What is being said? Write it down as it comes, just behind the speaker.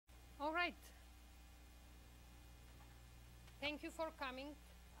right. Thank you for coming,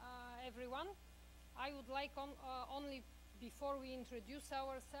 everyone. I would like only before we introduce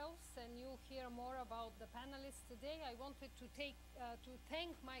ourselves and you hear more about the panelists today, I wanted to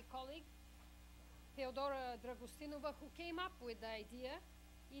thank my colleague, Theodora Dragostinova, who came up with the idea.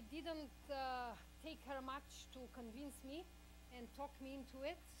 It didn't take her much to convince me and talk me into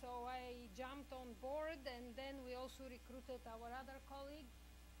it, so I jumped on board, and then we also recruited our other colleague,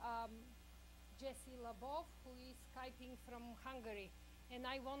 Jessie Labov, who is Skyping from Hungary. And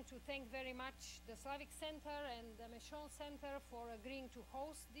I want to thank very much the Slavic Center and the Mershon Center for agreeing to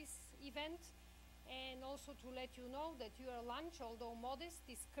host this event, and also to let you know that your lunch, although modest,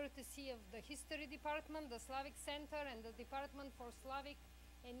 is courtesy of the History Department, the Slavic Center, and the Department for Slavic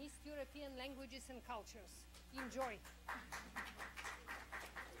and East European Languages and Cultures. Enjoy.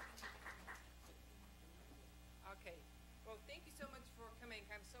 Okay. Well, thank you so much for coming.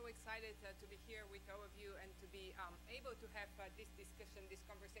 I'm so excited to be here with all of you and to be able to have this discussion, this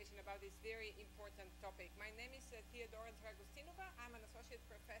conversation about this very important topic. My name is Theodora Dragostinova. I'm an associate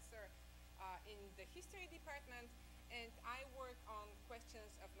professor in the History Department, and I work on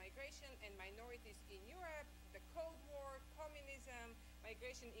questions of migration and minorities in Europe, the Cold War, communism,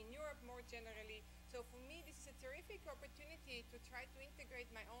 migration in Europe more generally. So for me, this is a terrific opportunity to try to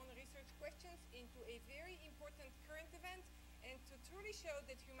integrate my own research questions into a very important current event and to truly show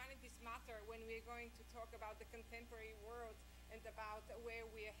that humanities matter when we're going to talk about the contemporary world and about where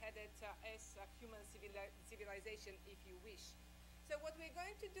we are headed as a human civilization, if you wish. So what we're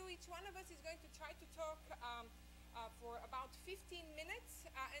going to do, each one of us is going to try to talk for about 15 minutes,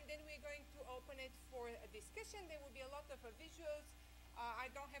 and then we're going to open it for a discussion. There will be a lot of visuals.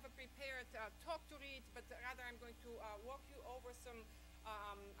 I don't have a prepared talk to read, but rather I'm going to walk you over some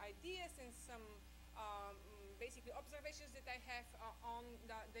ideas and some basically observations that I have on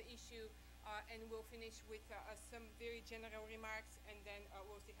the issue, and we'll finish with some very general remarks, and then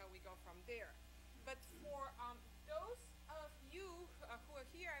we'll see how we go from there. But for those of you who are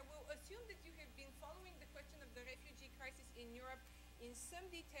here, I will assume that you have been following the question of the refugee crisis in Europe in some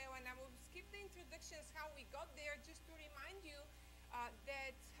detail, and I will skip the introductions, how we got there, just to remind you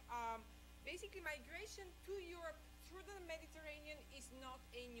that basically migration to Europe through the Mediterranean is not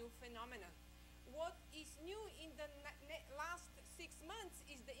a new phenomenon. What is new in the last 6 months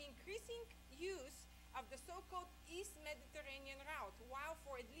is the increasing use of the so-called East Mediterranean route. While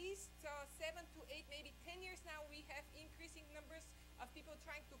for at least 7 to 8, maybe 10 years now, we have increasing numbers of people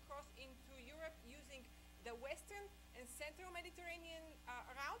trying to cross into Europe using the Western and Central Mediterranean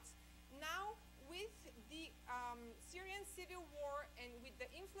routes. Now, with the Syrian civil war and with the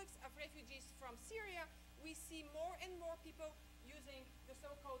influx of refugees from Syria, we see more and more people using the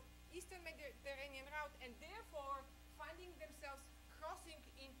so-called Eastern Mediterranean route, and therefore finding themselves crossing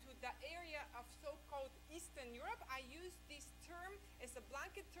into the area of so-called Eastern Europe. I use this term as a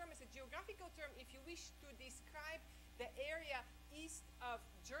blanket term, as a geographical term, if you wish to describe the area east of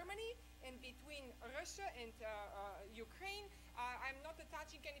Germany and between Russia and Ukraine. I'm not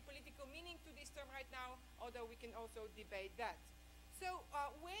attaching any political meaning to this term right now, although we can also debate that. So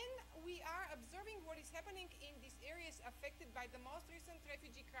when we are observing what is happening in these areas affected by the most recent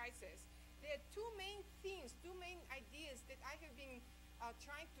refugee crisis, there are two main themes, two main ideas that I have been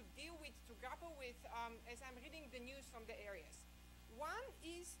trying to deal with, to grapple with as I'm reading the news from the areas. One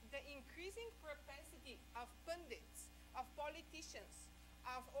is the increasing propensity of pundits, of politicians,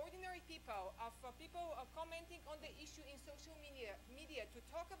 of ordinary people, of people commenting on the issue in social media to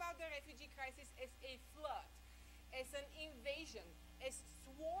talk about the refugee crisis as a flood, as an invasion, as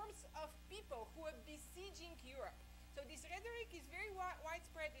swarms of people who are besieging Europe. So this rhetoric is very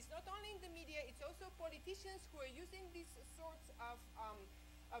widespread. It's not only in the media, it's also politicians who are using these sorts of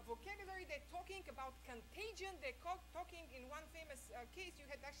vocabulary. They're talking about contagion. They're talking, in one famous case, you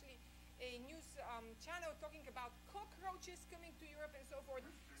had actually a news channel talking about cockroaches coming to Europe and so forth.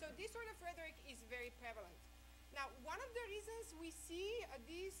 So this sort of rhetoric is very prevalent. Now, one of the reasons we see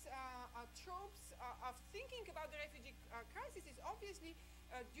these tropes of thinking about the refugee crisis is obviously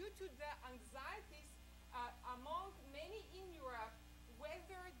due to the anxieties among many in Europe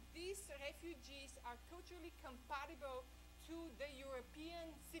whether these refugees are culturally compatible to the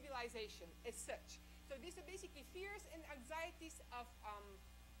European civilization as such. So these are basically fears and anxieties of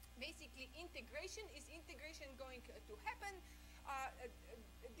basically integration. Is integration going to happen?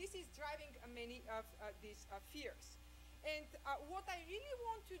 This is driving many of these fears. And what I really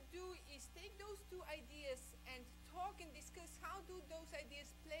want to do is take those two ideas and talk and discuss how do those ideas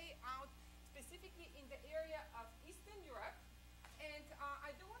play out specifically in the area of Eastern Europe. And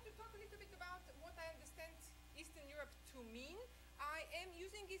I do want to talk a little bit about what I understand Eastern Europe to mean. I am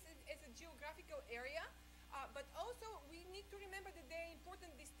using this as a geographical area, but also we need to remember that there are important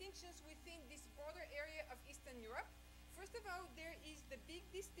distinctions within this broader area of Eastern Europe. First of all, there is the big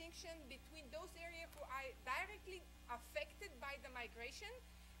distinction between those areas who are directly affected by the migration,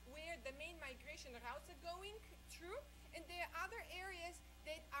 where the main migration routes are going through, and there are other areas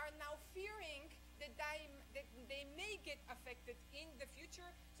that are now fearing that they may get affected in the future.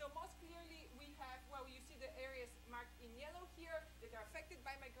 So most clearly we have, well, you see the areas marked in yellow here that are affected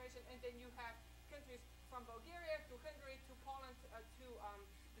by migration, and then you have countries from Bulgaria to Hungary to Poland to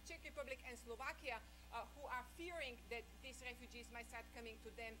the Czech Republic and Slovakia who are fearing that these refugees might start coming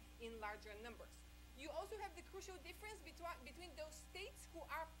to them in larger numbers. You also have the crucial difference between those states who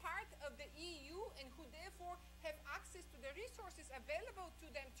are part of the EU and who therefore have access to the resources available to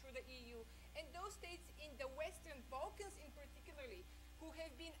them through the EU, and those states in the Western Balkans in particularly, who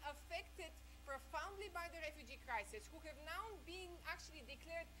have been affected profoundly by the refugee crisis, who have now been actually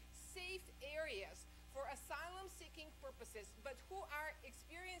declared safe areas for asylum-seeking purposes, but who are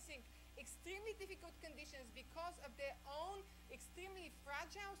experiencing extremely difficult conditions because of their own extremely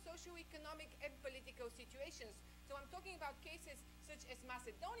fragile socio-economic and political situations. So I'm talking about cases such as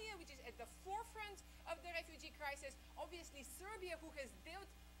Macedonia, which is at the forefront of the refugee crisis. Obviously Serbia, who has dealt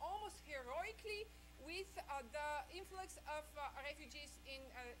almost heroically with the influx of refugees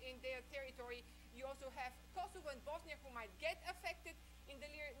in their territory. You also have Kosovo and Bosnia, who might get affected in the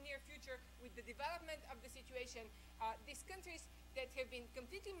near future with the development of the situation. These countries that have been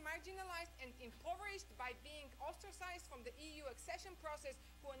completely marginalized and impoverished by being ostracized from the EU accession process,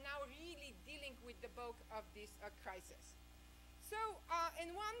 who are now really dealing with the bulk of this crisis. So,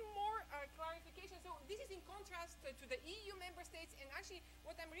 and one more clarification. So this is in contrast to the EU member states, and actually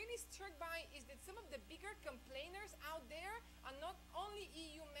what I'm really struck by is that some of the bigger complainers out there are not only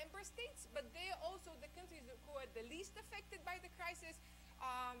EU member states, but they are also the countries who are the least affected by the crisis,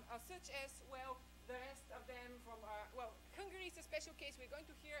 such as, well, the rest of them from, well, Hungary is a special case. We're going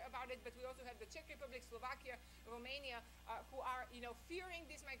to hear about it, but we also have the Czech Republic, Slovakia, Romania, who are, fearing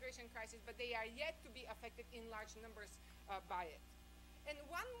this migration crisis, but they are yet to be affected in large numbers by it. And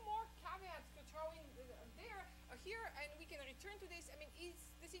one more caveat to throw in here, and we can return to this. I mean, is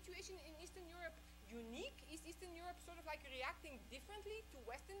the situation in Eastern Europe unique? Is Eastern Europe sort of like reacting differently to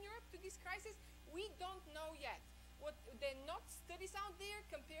Western Europe to this crisis? We don't know yet. There are not studies out there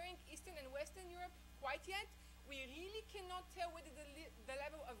comparing Eastern and Western Europe quite yet. We really cannot tell whether the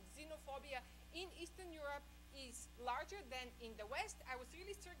level of xenophobia in Eastern Europe is larger than in the West. I was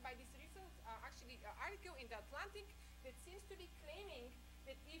really struck by this recent article in The Atlantic that seems to be claiming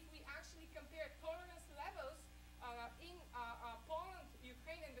that if we actually compare tolerance levels in Poland,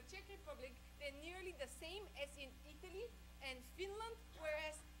 Ukraine, and the Czech Republic, they're nearly the same as in Italy and Finland,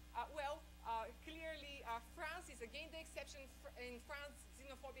 whereas clearly France is again the exception. In France,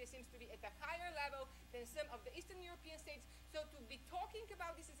 xenophobia seems to be at a higher level than some of the Eastern European states. So to be talking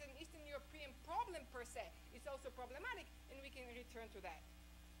about this as an Eastern European problem per se is also problematic, and we can return to that.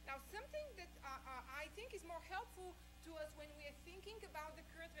 Now, something that I think is more helpful to us when we are thinking about the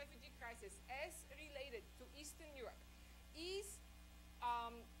current refugee crisis as related to Eastern Europe is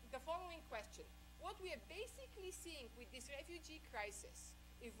the following question. What we are basically seeing with this refugee crisis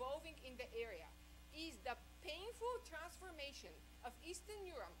evolving in the area is the painful transformation of Eastern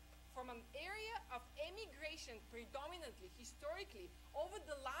Europe from an area of emigration predominantly, historically, over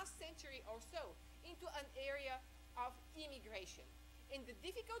the last century or so, into an area of immigration, in the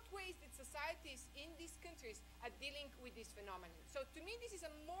difficult ways that societies in these countries are dealing with this phenomenon. So to me, this is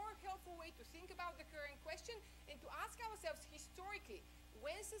a more helpful way to think about the current question and to ask ourselves historically,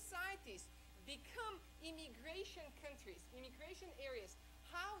 when societies become immigration countries, immigration areas,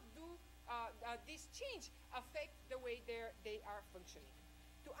 how do this change affect the way they are functioning?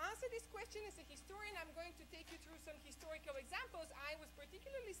 To answer this question as a historian, I'm going to take you through some historical examples. I was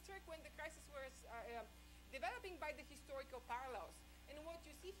particularly struck when the crisis was developing by the historical parallels. And what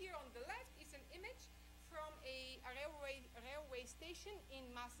you see here on the left is an image from a railway station in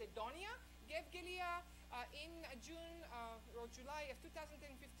Macedonia, Gevgelia, in June or July of 2015.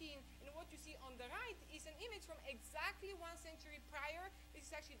 And what you see on the right is an image from exactly 1 century prior. This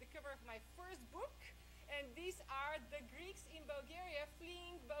is actually the cover of my first book. And these are the Greeks in Bulgaria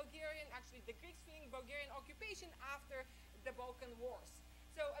fleeing the Greeks fleeing Bulgarian occupation after the Balkan Wars.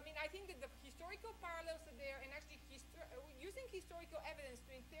 So, I mean, I think that the historical parallels are there, and actually using historical evidence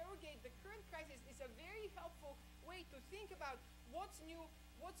to interrogate the current crisis is a very helpful way to think about what's new,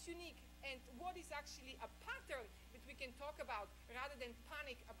 what's unique, and what is actually a pattern that we can talk about rather than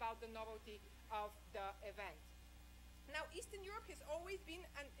panic about the novelty of the event. Now, Eastern Europe has always been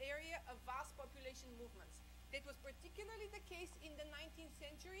an area of vast population movements. That was particularly the case in the 19th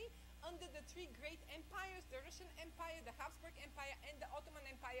century under the three great empires, the Russian Empire, the Habsburg Empire, and the Ottoman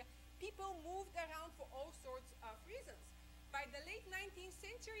Empire, people moved around for all sorts of reasons. By the late 19th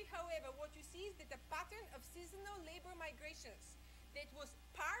century, however, what you see is that the pattern of seasonal labor migrations that was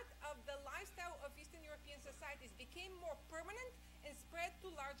part of the lifestyle of Eastern European societies became more permanent and spread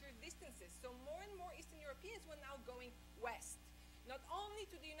to larger distances. So more and more Eastern Europeans were now going west, not only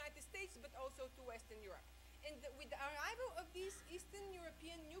to the United States, but also to Western Europe. And with the arrival of these Eastern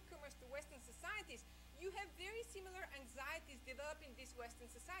European newcomers to Western societies, you have very similar anxieties developing these Western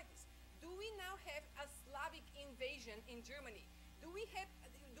societies. Do we now have a Slavic invasion in Germany? Do we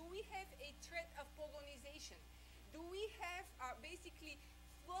have a threat of Polonization? Do we have basically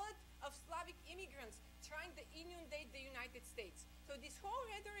flood of Slavic immigrants trying to inundate the United States? So this whole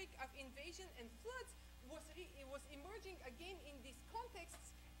rhetoric of invasion and floods was emerging again in these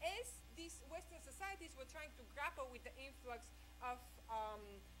contexts as these Western societies were trying to grapple with the influx of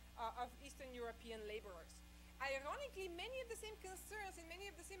Eastern European laborers. Ironically, many of the same concerns and many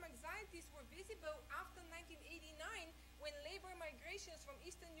of the same anxieties were visible after 1989 when labor migrations from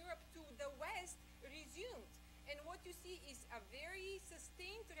Eastern Europe to the West resumed. And what you see is a very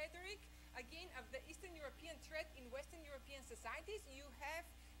sustained rhetoric, again, of the Eastern European threat in Western European societies. You have,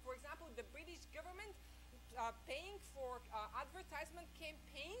 for example, the British government paying for advertisement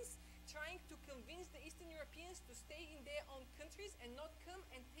campaigns, trying to convince the Eastern Europeans to stay in their own countries and not come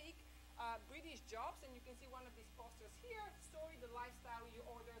and take British jobs. And you can see one of these posters here. Sorry, the lifestyle you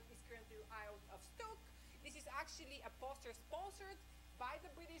ordered is currently out of stock. This is actually a poster sponsored by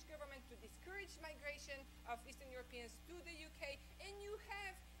the British government to discourage migration of Eastern Europeans to the UK. And you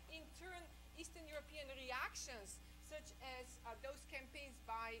have, in turn, Eastern European reactions, such as those campaigns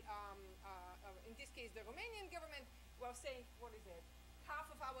by, in this case, the Romanian government, well, saying, what is it? Half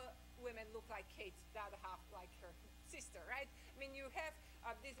of our women look like Kate, the other half like her sister, right? I mean, you have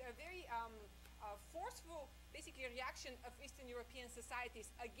this very forceful, basically, reaction of Eastern European societies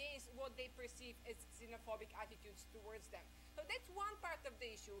against what they perceive as xenophobic attitudes towards them. So that's one part of the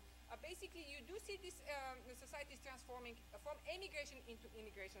issue. Basically, you do see these societies transforming from emigration into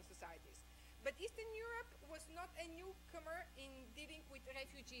immigration societies. But Eastern Europe was not a newcomer in dealing with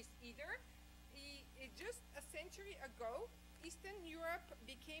refugees either. Just a century ago, Eastern Europe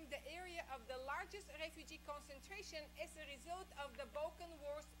became the area of the largest refugee concentration as a result of the Balkan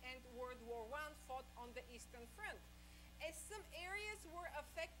Wars and World War I fought on the Eastern Front. As some areas were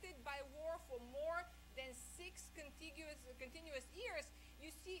affected by war for more than 6 continuous years, you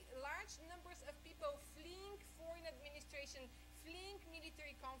see large numbers of people fleeing foreign administration, fleeing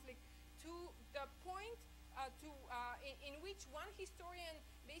military conflict, to the point in which one historian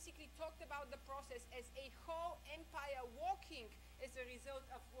basically talked about the process as a whole empire walking as a result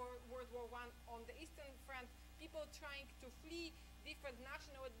of World War I on the Eastern Front, people trying to flee different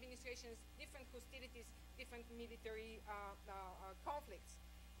national administrations, different hostilities, different military conflicts.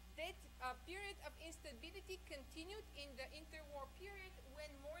 That period of instability continued in the interwar period when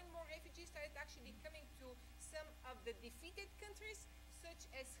more and more refugees started actually coming to some of the defeated countries, such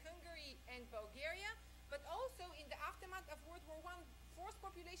as Hungary and Bulgaria, but also in the aftermath of World War I, forced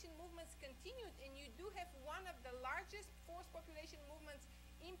population movements continued, and you do have one of the largest forced population movements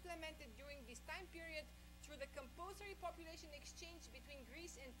implemented during this time period through the compulsory population exchange between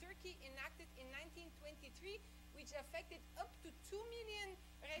Greece and Turkey enacted in 1923, which affected up to 2 million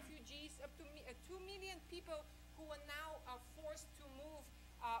refugees, up to 2 million people who are now forced to move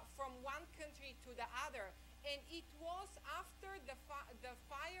from one country to the other. And it was after the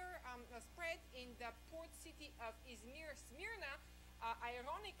fire spread in the port city of Izmir, Smyrna,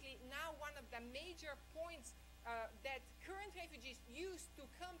 ironically, now one of the major points that current refugees use to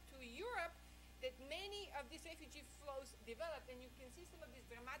come to Europe, that many of these refugee flows developed. And you can see some of these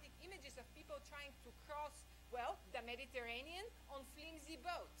dramatic images of people trying to cross, well, the Mediterranean on flimsy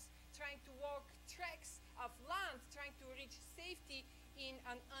boats, trying to walk tracks of land, trying to reach safety in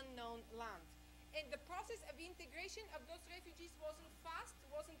an unknown land. And the process of integration of those refugees wasn't fast,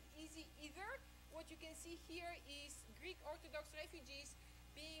 wasn't easy either. What you can see here is Greek Orthodox refugees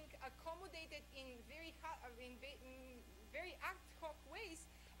being accommodated in very ad hoc ways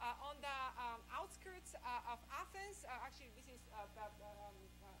on the outskirts of Athens. Actually, this is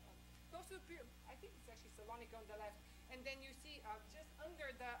close to, I think it's actually Salonika on the left. And then you see just under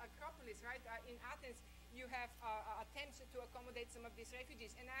the Acropolis, right, in Athens, you have attempts to accommodate some of these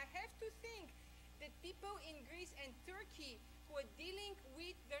refugees. And I have to think that people in Greece and Turkey who are dealing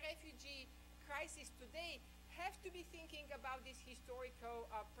with the refugee crisis today have to be thinking about these historical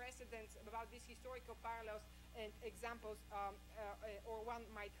precedents, about these historical parallels and examples, or one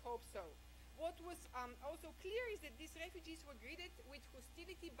might hope so. what was also clear is that these refugees were greeted with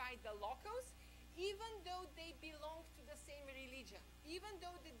hostility by the locals, even though they belonged to the same religion, even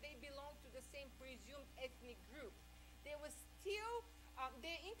though that they belonged to the same presumed ethnic group. There was still,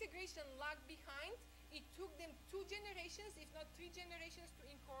 their integration lagged behind. It took them 2 generations, if not 3 generations, to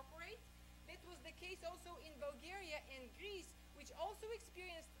incorporate. That was the case also in Bulgaria and Greece, which also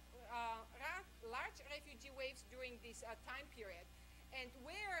experienced large refugee waves during this time period, and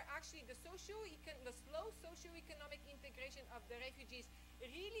where actually the slow socio-economic integration of the refugees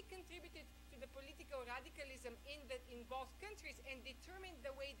really contributed to the political radicalism in both countries and determined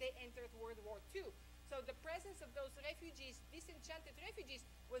the way they entered World War II. So the presence of those refugees, disenchanted refugees,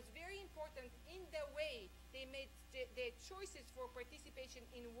 was very important in the way they made their choices for participation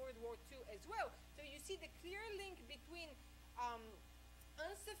in World War II as well. So you see the clear link between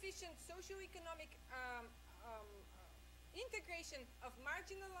insufficient socio-economic integration of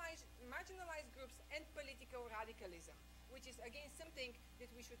marginalized groups and political radicalism, which is again something that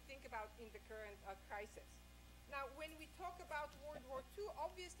we should think about in the current crisis. Now, when we talk about World War II,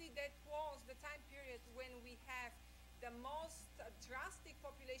 obviously that was the time period when we have the most drastic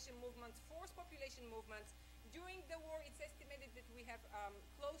population movements, forced population movements. During the war, it's estimated that we have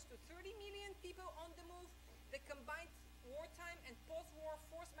close to 30 million people on the move. The combined wartime and post-war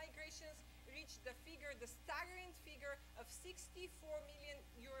forced migrations reached the staggering figure of 64 million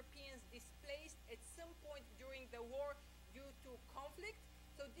Europeans displaced at some point during the war due to conflict.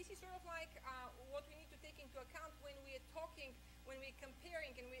 So this is sort of like what we need to take into account when we are talking, when we're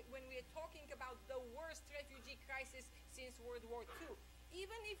comparing, and when we are talking about the worst refugee crisis since World War II.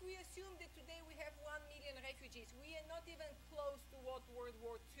 Even if we assume that today we have 1 million refugees, we are not even close to what World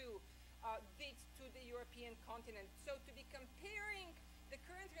War II did to the European continent. So to be comparing the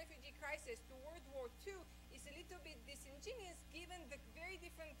current refugee crisis to World War II is a little bit disingenuous given the very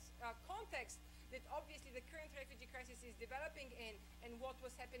different context that obviously the current refugee crisis is developing in and what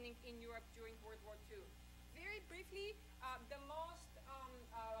was happening in Europe during World War II. Very briefly, the most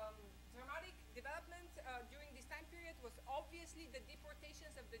dramatic development during this time period was obviously the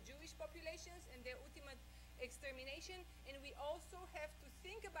deportations of the Jewish populations and their ultimate extermination, and we also have to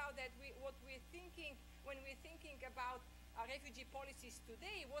think about that, what we're thinking when we're thinking about refugee policies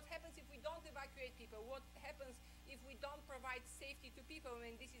today. What happens if we don't evacuate people? What happens if we don't provide safety to people?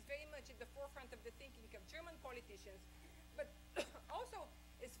 And this is very much at the forefront of the thinking of German politicians. But also,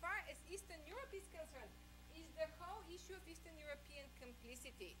 as far as Eastern Europe is concerned, is the whole issue of Eastern European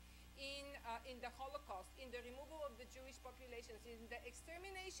complicity in the Holocaust, in the removal of the Jewish populations, in the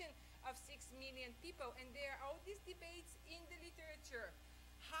extermination of 6 million people. And there are all these debates in the literature.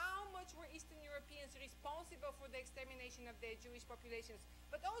 How much were Eastern Europeans responsible for the extermination of their Jewish populations?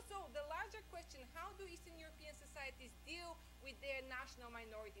 But also the larger question, how do Eastern European societies deal with their national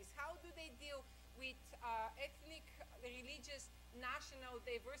minorities? How do they deal with ethnic, religious, national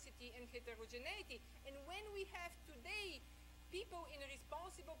diversity and heterogeneity? And when we have today people in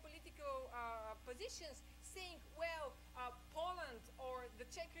responsible political positions saying, well, Poland or the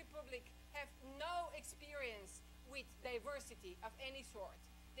Czech Republic have no experience with diversity of any sort,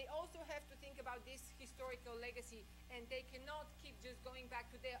 they also have to think about this historical legacy, and they cannot keep just going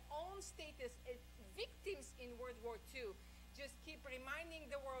back to their own status as victims in World War II. Just keep reminding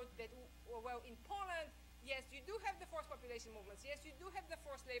the world that, well, in Poland, yes, you do have the forced population movements, yes, you do have the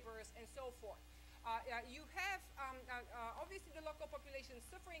forced laborers, and so forth. You have, obviously, the local population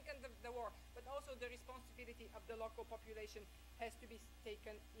suffering under the war, but also the responsibility of the local population has to be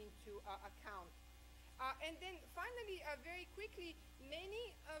taken into account. And then finally, very quickly,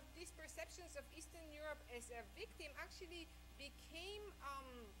 many of these perceptions of Eastern Europe as a victim actually became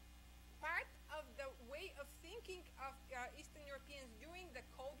part of the way of thinking of Eastern Europeans during the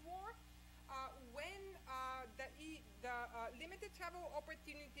Cold War, when the limited travel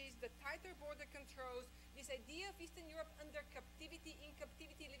opportunities, the tighter border controls, this idea of Eastern Europe under captivity, in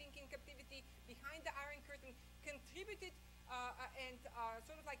captivity, living in captivity, behind the Iron Curtain, contributed and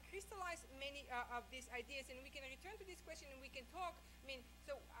sort of like crystallized many of these ideas. And we can return to this question and we can talk. I mean,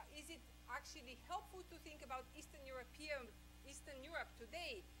 so is it actually helpful to think about Eastern Europe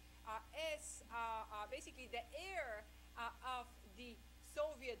today as basically the heir of the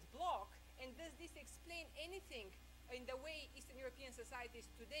Soviet bloc? And does this explain anything in the way Eastern European societies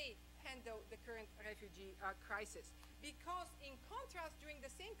today handle the current refugee crisis? Because in contrast, during the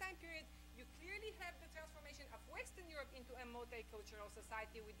same time period, you clearly have the transformation of Western Europe into a multicultural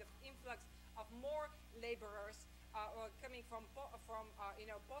society with the influx of more laborers coming from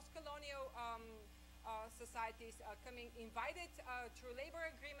post-colonial societies, coming invited through labor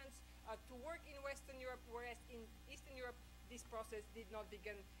agreements to work in Western Europe, whereas in Eastern Europe, this process did not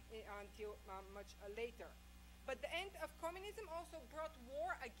begin until much later. But the end of communism also brought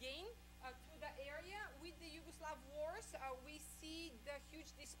war again to the area. With the Yugoslav wars, we see the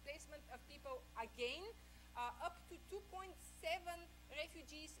huge displacement of people again. Up to 2.7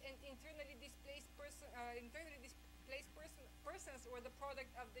 refugees and internally displaced persons were the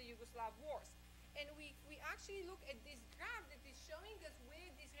product of the Yugoslav wars. And we actually look at this graph that is showing us where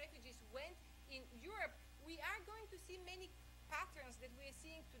these refugees went in Europe. We are going to see many patterns that we are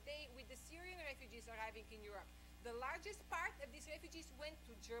seeing today with the Syrian refugees arriving in Europe. The largest part of these refugees went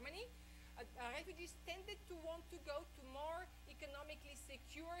to Germany. Refugees tended to want to go to more economically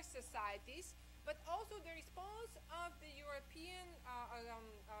secure societies, but also the response of the European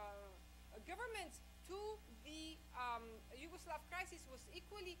governments to the Yugoslav crisis was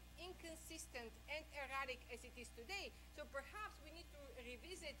equally inconsistent and erratic as it is today. So perhaps we need to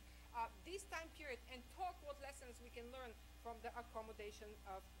revisit this time period and talk what lessons we can learn from the accommodation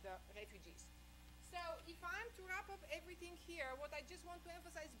of the refugees. So if I'm to wrap up everything here, what I just want to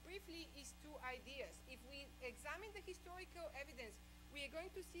emphasize briefly is two ideas. If we examine the historical evidence, we are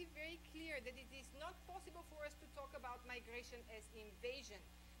going to see very clear that it is not possible for us to talk about migration as invasion,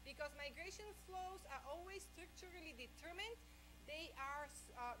 because migration flows are always structurally determined. They are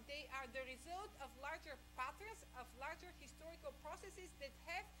the result of larger patterns, of larger historical processes that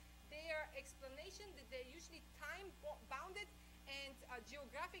have their explanation, that they're usually time-bounded and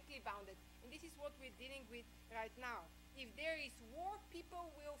geographically bounded. And this is what we're dealing with right now. If there is war,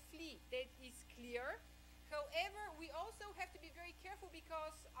 people will flee. That is clear. However, we also have to be very careful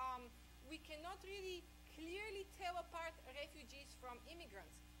because we cannot really clearly tell apart refugees from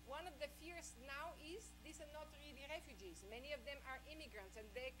immigrants. One of the fears now is these are not really refugees. Many of them are immigrants and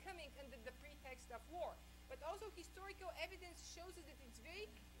they're coming under the pretext of war. But also historical evidence shows us that it's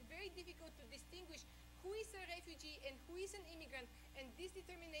very difficult to distinguish who is a refugee and who is an immigrant, and these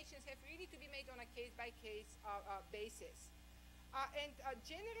determinations have really to be made on a case-by-case basis.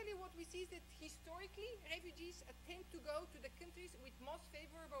 Generally what we see is that historically refugees tend to go to the countries with most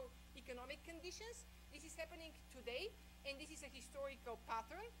favorable economic conditions. This is happening today, and this is a historical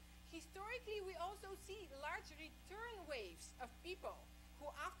pattern. Historically, we also see large return waves of people who,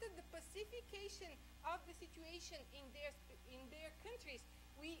 after the pacification of the situation in their countries,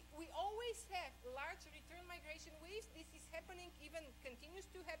 we always have large return migration waves. This is happening, even continues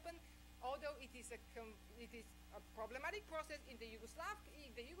to happen, although it is a problematic process. In the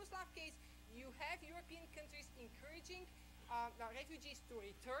Yugoslav case, you have European countries encouraging refugees to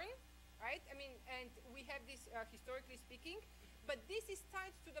return, right? I mean, and we have this historically speaking, but this is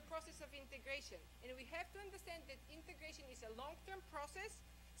tied to the process of integration. And we have to understand that integration is a long-term process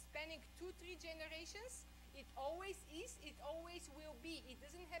spanning 2-3 generations. It always is, it always will be. It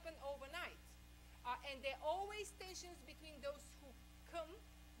doesn't happen overnight. And there are always tensions between those who come,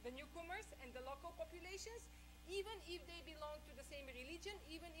 the newcomers, and the local populations. Even if they belong to the same religion,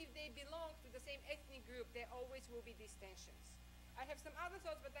 even if they belong to the same ethnic group, there always will be these tensions. I have some other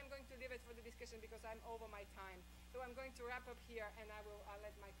thoughts, but I'm going to leave it for the discussion because I'm over my time. So I'm going to wrap up here, and I'll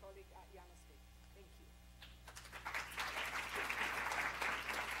let my colleague Yana speak. Thank you.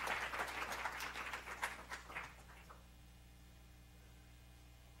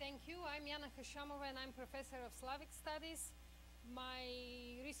 Thank you. I'm Yana Hashamova, and I'm professor of Slavic Studies. My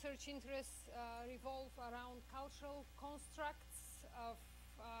research interests revolve around cultural constructs of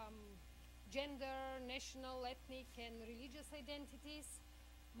gender, national, ethnic, and religious identities,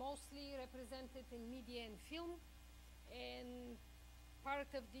 mostly represented in media and film. And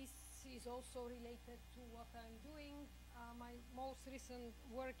part of this is also related to what I'm doing. My most recent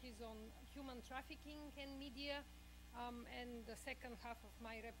work is on human trafficking and media. And the second half of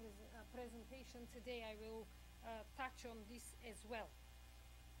my presentation today, I will touch on this as well.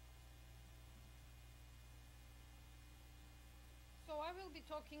 So I will be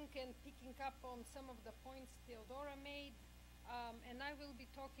talking and picking up on some of the points Theodora made, and I will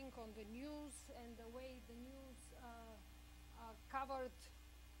be talking on the news and the way the news covered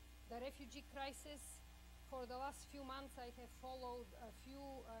the refugee crisis. For the last few months, I have followed a few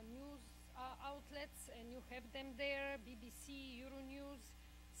news outlets, and you have them there: BBC, Euronews,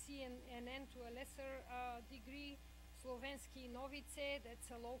 CNN to a lesser degree, Slovenski Novice,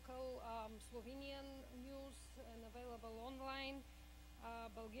 that's a local Slovenian news and available online,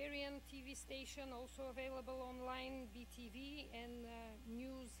 Bulgarian TV station also available online, BTV, and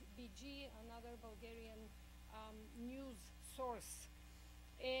News BG, another Bulgarian news source.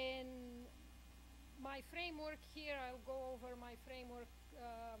 And my framework here, I'll go over my framework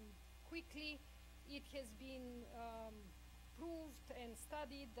quickly. It has been proved and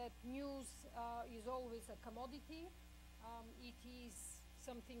studied that news is always a commodity. It is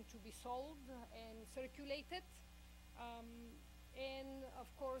something to be sold and circulated. And of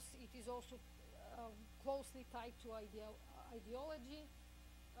course, it is also closely tied to ideology.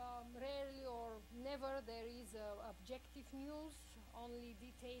 Rarely or never there is objective news, only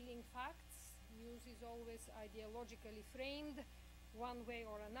detailing facts. News is always ideologically framed one way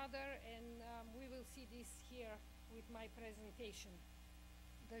or another, and we will see this here with my presentation.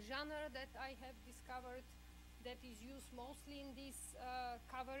 The genre that I have discovered that is used mostly in this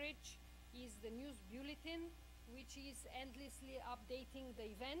coverage is the news bulletin, which is endlessly updating the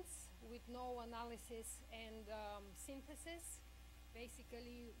events with no analysis and synthesis,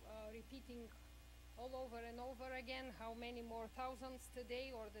 basically repeating all over and over again how many more thousands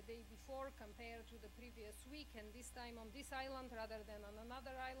today or the day before compared to the previous week, and this time on this island rather than on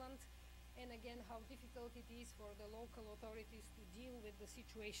another island, and again how difficult it is for the local authorities to deal with the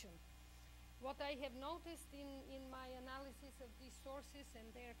situation. What I have noticed in my analysis of these sources and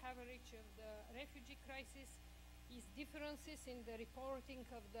their coverage of the refugee crisis is differences in the reporting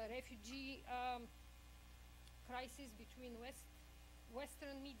of the refugee crisis between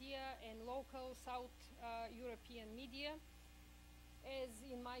Western media and local South European media. As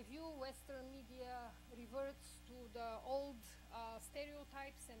in my view, Western media reverts to the old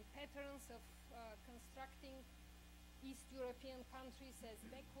stereotypes and patterns of constructing East European countries as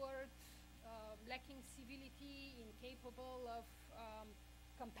backward, lacking civility, incapable of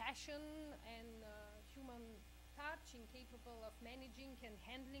compassion and human touch, incapable of managing and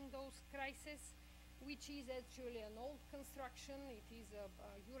handling those crises, which is actually an old construction. It is a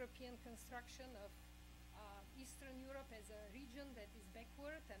European construction of Eastern Europe as a region that is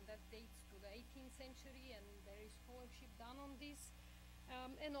backward, and that dates to the 18th century, and there is scholarship done on this.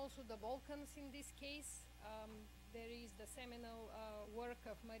 And also the Balkans in this case. There is the seminal work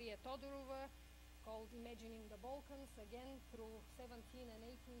of Maria Todorova called Imagining the Balkans. Again, through 17th and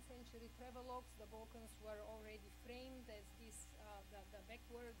 18th century travelogues, the Balkans were already framed as this,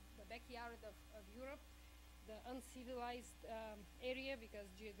 the backyard of Europe, the uncivilized area, because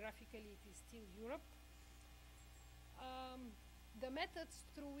geographically it is still Europe. The methods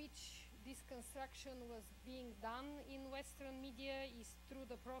through which this construction was being done in Western media is through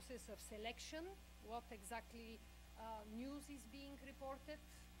the process of selection. What exactly news is being reported?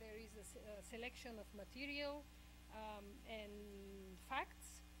 There is a selection of material and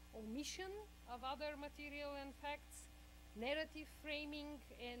facts, omission of other material and facts, narrative framing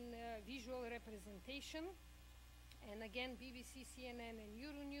and visual representation. And again, BBC, CNN, and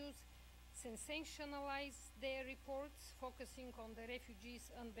Euronews sensationalize their reports, focusing on the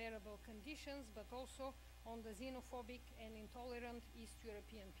refugees' unbearable conditions, but also on the xenophobic and intolerant East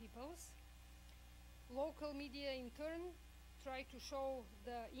European peoples. Local media, in turn, try to show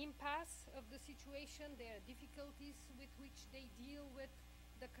the impasse of the situation, their difficulties with which they deal with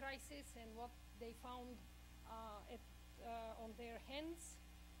the crisis and what they found on their hands,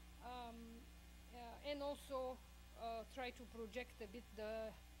 and also try to project a bit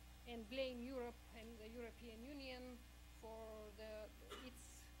and blame Europe and the European Union for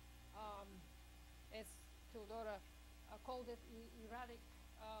its, as Theodora called it, erratic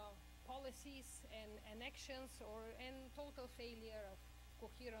policies and actions, and total failure of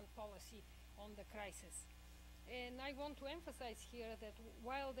coherent policy on the crisis. And I want to emphasize here that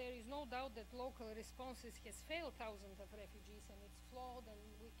while there is no doubt that local responses has failed thousands of refugees and it's flawed, and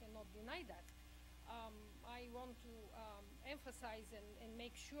we cannot deny that, I want to emphasize and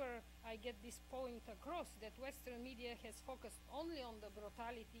make sure I get this point across, that Western media has focused only on the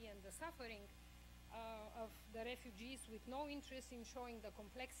brutality and the suffering of the refugees, with no interest in showing the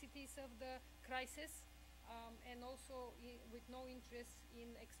complexities of the crisis, and also with no interest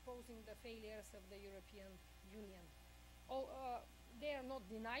in exposing the failures of the European Union. They are not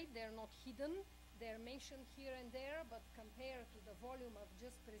denied, they are not hidden, they are mentioned here and there, but compared to the volume of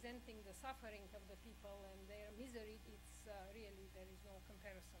just presenting the suffering of the people and their misery, it's really, there is no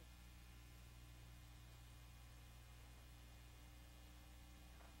comparison.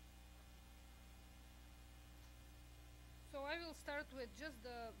 So I will start with just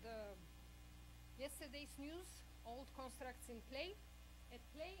the yesterday's news, old constructs at play,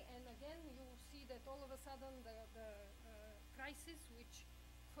 and again you see that all of a sudden the crisis, which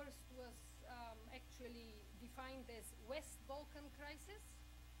first was actually defined as West Balkan crisis,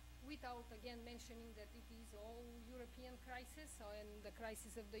 without again mentioning that it is all European crisis, and the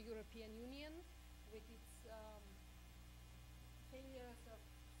crisis of the European Union with its failures of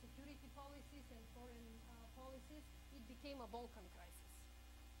security policies and foreign policies, it became a Balkan crisis.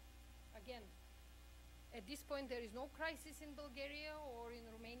 Again, at this point there is no crisis in Bulgaria or in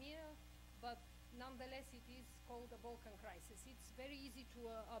Romania, but nonetheless, it is called the Balkan crisis. It's very easy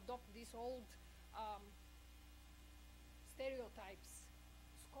to adopt these old stereotypes.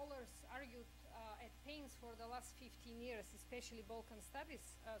 Scholars argued at pains for the last 15 years, especially Balkan studies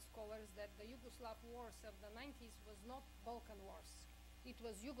scholars, that the Yugoslav wars of the 90s was not Balkan wars. It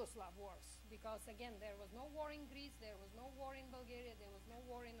was Yugoslav wars, because again, there was no war in Greece, there was no war in Bulgaria, there was no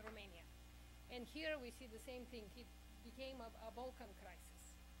war in Romania. And here we see the same thing. It became a Balkan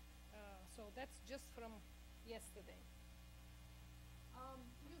crisis. So that's just from yesterday.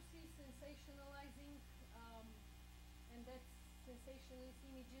 You see sensationalizing, and that's sensationalist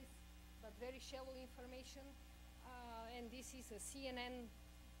images, but very shallow information. And this is a CNN,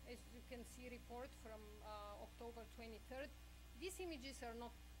 as you can see, report from October 23rd. These images are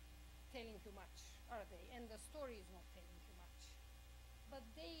not telling you much, are they? And the story is not telling you much. But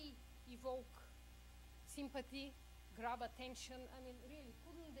they evoke sympathy, grab attention. I mean, really,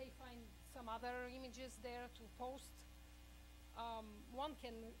 couldn't they find some other images there to post? One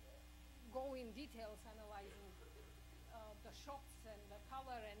can go in details analyzing the shots and the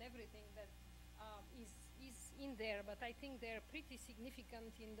color and everything that is in there, but I think they're pretty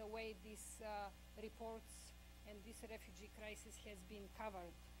significant in the way these reports and this refugee crisis has been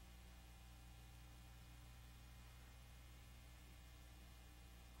covered.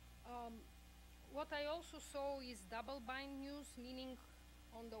 What I also saw is double-bind news, meaning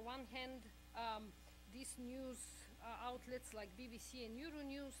on the one hand, these news outlets like BBC and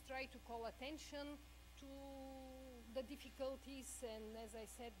Euronews try to call attention to the difficulties and, as I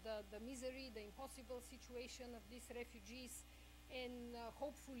said, the misery, the impossible situation of these refugees, and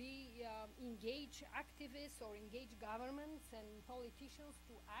hopefully engage activists or engage governments and politicians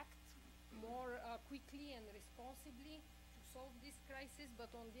to act more quickly and responsibly to solve this crisis.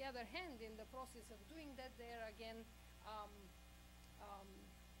 But on the other hand, in the process of doing that, they are again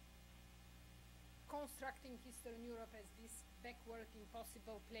constructing Eastern Europe as this backward,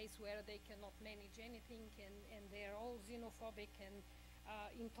 impossible place where they cannot manage anything, and they are all xenophobic and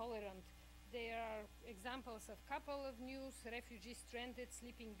intolerant. There are examples of couple of news, refugees stranded,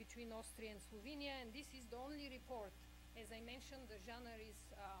 sleeping between Austria and Slovenia, and this is the only report. As I mentioned, the genre is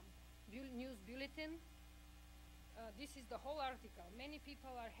news bulletin. This is the whole article. Many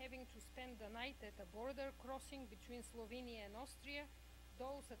people are having to spend the night at a border crossing between Slovenia and Austria.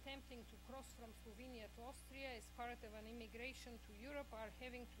 Those attempting to cross from Slovenia to Austria as part of an immigration to Europe are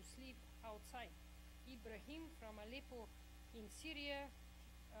having to sleep outside. Ibrahim from Aleppo in Syria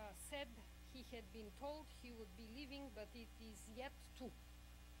said he had been told he would be leaving, but it is yet to.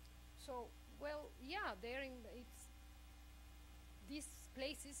 So, well, yeah, these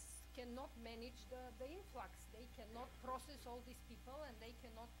places cannot manage the influx. They cannot process all these people, and they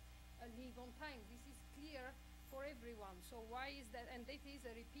cannot leave on time. This is clear for everyone. So why is that? And that is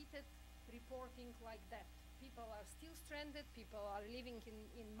a repeated reporting like that. People are still stranded. People are living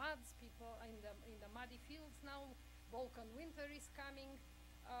in muds. People in the muddy fields now. Balkan winter is coming.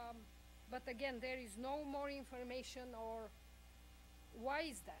 But again, there is no more information. Or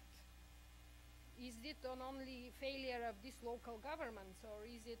why is that? Is it an only failure of these local governments, or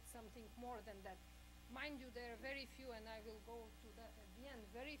is it something more than that? Mind you, there are very few, and I will go to that at the end,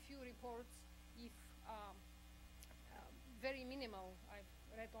 very few reports, if very minimal, I've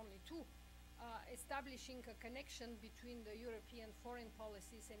read only two, establishing a connection between the European foreign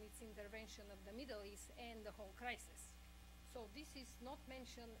policies and its intervention of the Middle East and the whole crisis. So this is not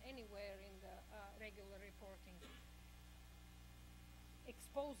mentioned anywhere in the regular reporting.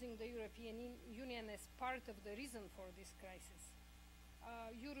 Exposing the European Union as part of the reason for this crisis.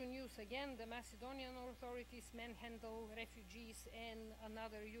 Euronews again, the Macedonian authorities manhandle refugees, and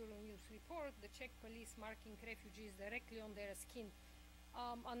another Euronews report, the Czech police marking refugees directly on their skin.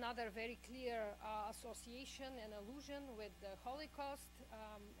 Another very clear association and allusion with the Holocaust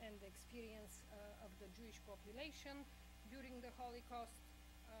and the experience of the Jewish population during the Holocaust.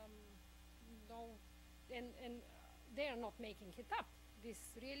 And they are not making it up. This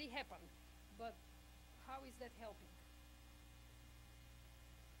really happened, but how is that helping?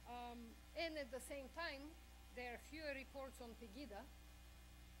 And at the same time, there are fewer reports on Pegida,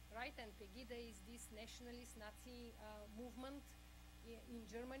 right? And Pegida is this nationalist Nazi movement in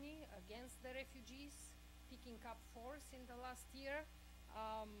Germany against the refugees, picking up force in the last year.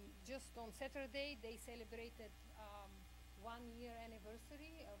 Just on Saturday, they celebrated 1-year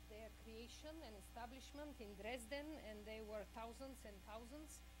anniversary of their creation and establishment in Dresden, and there were thousands and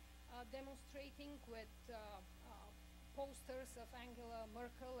thousands demonstrating with posters of Angela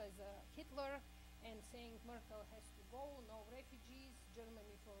Merkel as a Hitler and saying Merkel has to go, no refugees,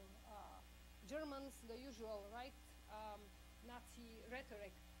 Germany for Germans, the usual, right, Nazi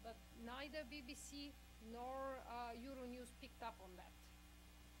rhetoric. but neither BBC nor Euronews picked up on that.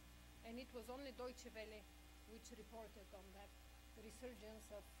 And it was only Deutsche Welle which reported on that resurgence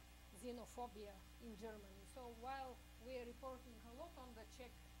of xenophobia in Germany. So while we are reporting a lot on the Czech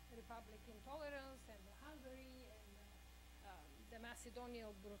Republic intolerance and the Hungary and the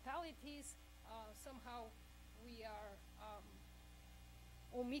Macedonian brutalities, somehow we are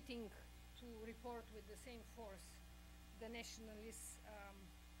omitting to report with the same force the nationalist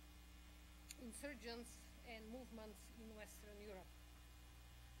insurgents and movements in Western Europe.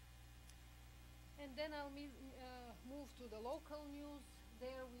 And then I'll move to the local news.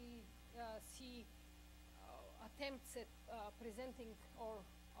 There we see attempts at presenting or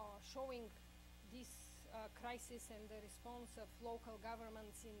showing this crisis and the response of local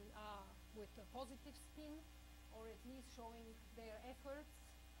governments in, with a positive spin, or at least showing their efforts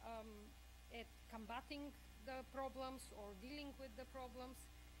at combating the problems or dealing with the problems.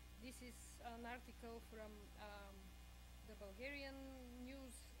 This is an article from the Bulgarian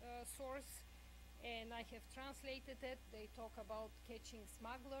news source, and I have translated it. They talk about catching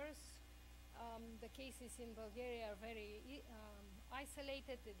smugglers. The cases in Bulgaria are very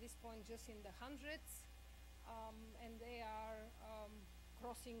isolated at this point, just in the hundreds, and they are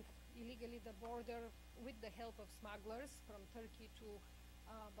crossing illegally the border with the help of smugglers from Turkey to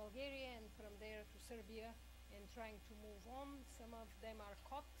Bulgaria and from there to Serbia and trying to move on. Some of them are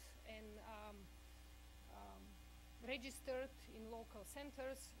caught and registered in local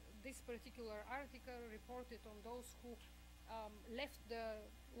centers. This particular article reported on those who left the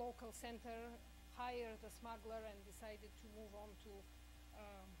local center, hired a smuggler and decided to move on to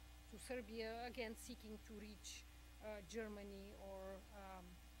Serbia, again seeking to reach Germany or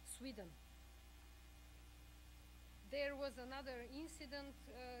Sweden. There was another incident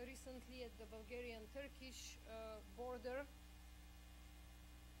recently at the Bulgarian-Turkish border.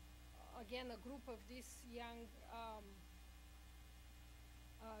 Again, a group of these young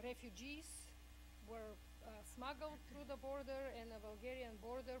refugees were smuggled through the border, and a Bulgarian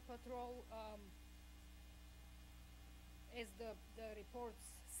border patrol, as the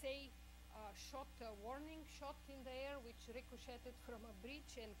reports say, shot a warning shot in the air which ricocheted from a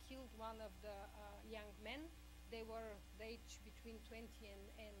bridge and killed one of the young men. They were the age between 20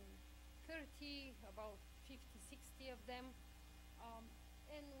 and 30, about 50, 60 of them.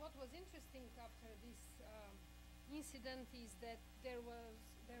 And what was interesting after this incident is that there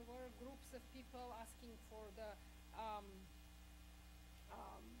were groups of people asking for the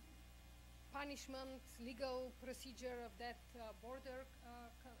punishment, legal procedure of that border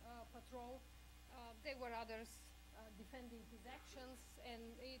patrol. There were others defending his actions, and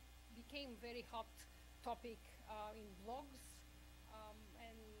it became very hot topic in blogs,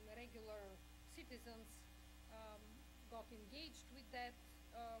 and regular citizens got engaged with that.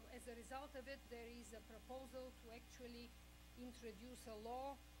 As a result of it, there is a proposal to actually introduce a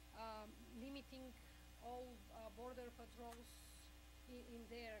law limiting all border patrols in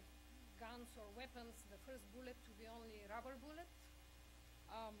their guns or weapons, the first bullet to be only rubber bullet.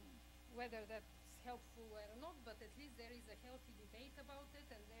 Whether that's helpful or not, but at least there is a healthy debate about it,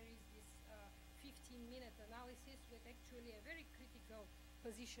 and there is this 15-minute analysis with actually a very critical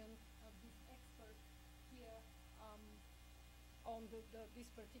position of this expert here on this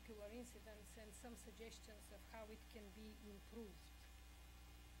particular incident and some suggestions of how it can be improved.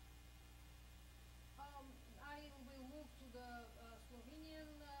 I will move to the Slovenian,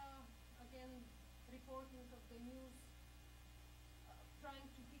 again, reporting of the news, trying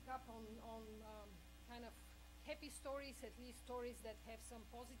to pick up on kind of happy stories, at least stories that have some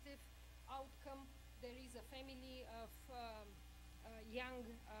positive outcome. There is a family of young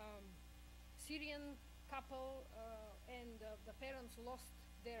Syrian couple, and the parents lost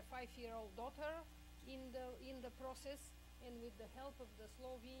their 5-year-old daughter in the process, and with the help of the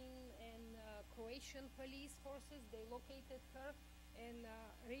Slovene and Croatian police forces, they located her and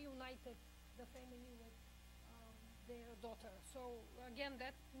reunited the family with their daughter. So again,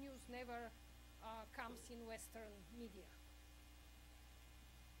 that news never comes in Western media.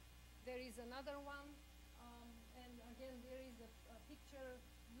 There is another one, and again there is a picture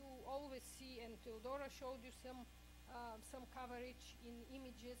you always see, and Theodora showed you some coverage in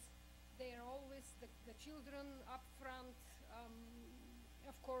images. They are always the children up front,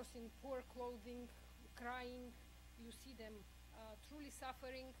 of course in poor clothing, crying. You see them truly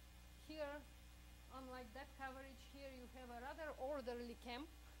suffering. Here, unlike that coverage, here you have a rather orderly camp.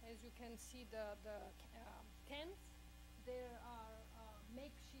 As you can see, the tents. There are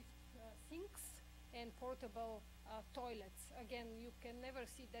makeshift sinks and portable toilets. Again, you can never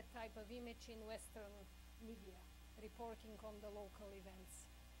see that type of image in Western media reporting on the local events.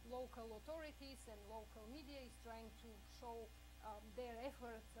 local authorities and local media is trying to show their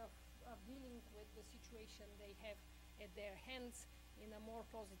efforts of dealing with the situation they have at their hands in a more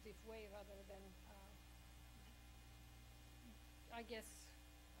positive way rather than, I guess,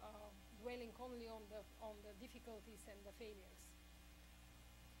 dwelling only on the difficulties and the failures.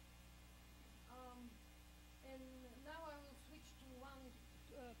 And now I will switch to one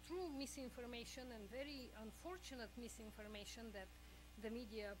true misinformation and very unfortunate misinformation that the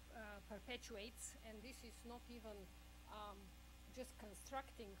media perpetuates, and this is not even just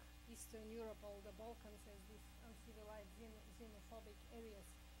constructing Eastern Europe or the Balkans as these uncivilized xenophobic areas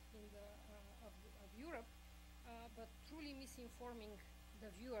in of Europe, but truly misinforming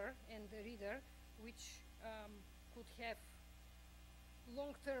the viewer and the reader, which could have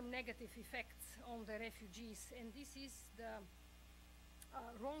long-term negative effects on the refugees. And this is the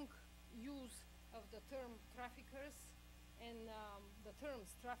wrong use of the term traffickers and the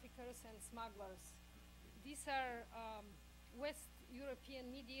terms traffickers and smugglers. These are West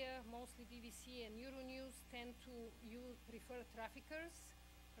European media, mostly BBC and Euronews, tend to prefer traffickers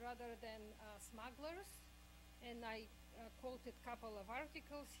rather than smugglers. And I quoted a couple of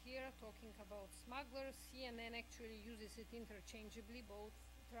articles here talking about smugglers. CNN actually uses it interchangeably, both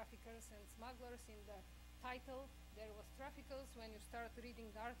traffickers and smugglers. In the title, there was traffickers. When you start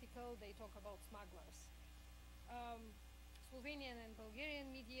reading the article, they talk about smugglers. Slovenian and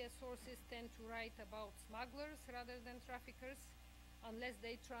Bulgarian media sources tend to write about smugglers rather than traffickers, unless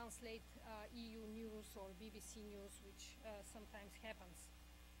they translate EU news or BBC news, which sometimes happens.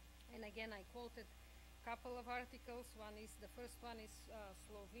 And again, I quoted couple of articles. The first one is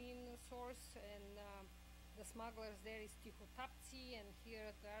Slovene source, and the smugglers there is Tihotapci, and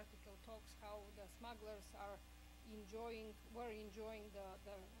here the article talks how the smugglers were enjoying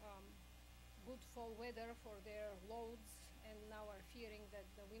the good fall weather for their loads, and now are fearing that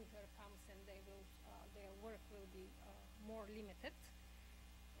the winter comes and their work will be more limited.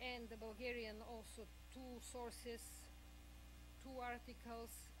 And the Bulgarian also two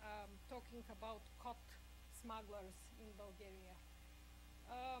articles talking about caught smugglers in Bulgaria.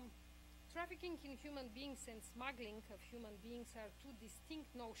 Trafficking in human beings and smuggling of human beings are two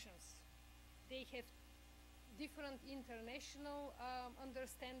distinct notions. They have different international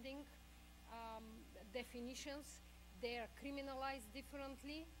understanding, definitions. They are criminalized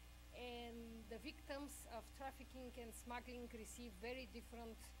differently, and the victims of trafficking and smuggling receive very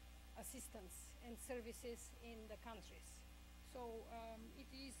different assistance and services in the countries. So it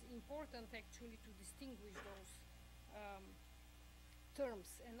is important actually to distinguish those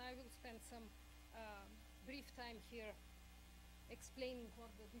terms, and I will spend some brief time here explaining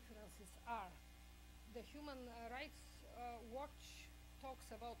what the differences are. The Human Rights Watch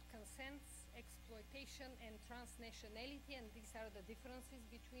talks about consent, exploitation, and transnationality, and these are the differences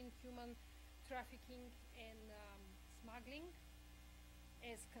between human trafficking and smuggling.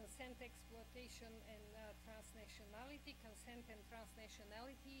 As consent, exploitation, and transnationality. Consent and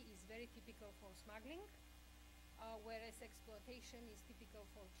transnationality is very typical for smuggling, whereas exploitation is typical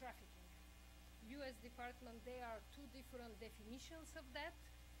for trafficking. US Department, there are two different definitions of that,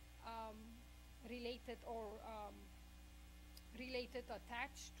 related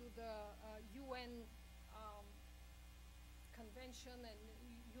attached to the UN convention and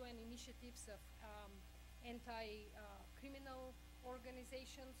UN initiatives of anti-criminal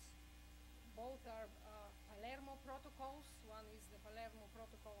organizations. Both are Palermo protocols. One is the Palermo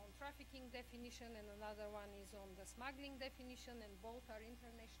Protocol on trafficking definition, and another one is on the smuggling definition, and both are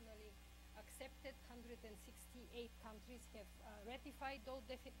internationally accepted. 168 countries have ratified those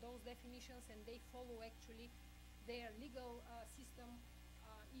definitions, and they follow actually their legal system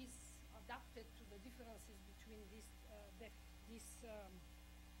is adapted to the differences between these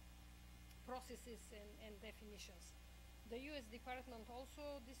processes and definitions. The US Department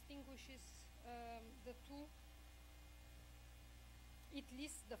also distinguishes the two. It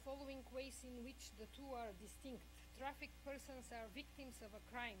lists the following ways in which the two are distinct. Trafficked persons are victims of a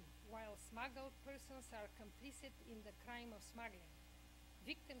crime, while smuggled persons are complicit in the crime of smuggling.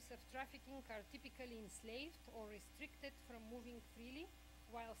 Victims of trafficking are typically enslaved or restricted from moving freely,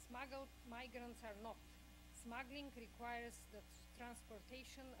 while smuggled migrants are not. Smuggling requires the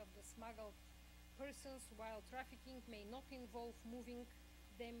transportation of the smuggled persons, while trafficking may not involve moving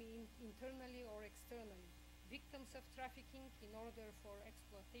them internally or externally. Victims of trafficking, in order for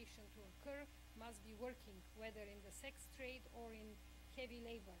exploitation to occur, must be working, whether in the sex trade or in heavy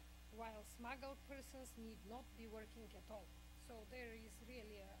labor, while smuggled persons need not be working at all. So there is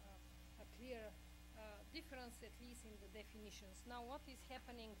really a clear difference, at least in the definitions. Now, what is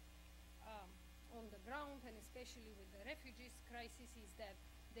happening on the ground, and especially with the refugees crisis, is that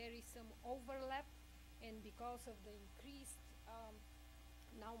there is some overlap, and because of the increased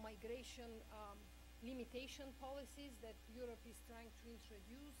now migration limitation policies that Europe is trying to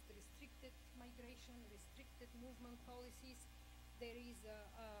introduce, restricted migration, restricted movement policies, there is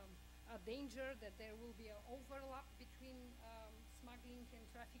a danger that there will be an overlap between smuggling and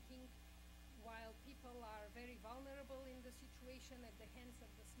trafficking. While people are very vulnerable in the situation at the hands of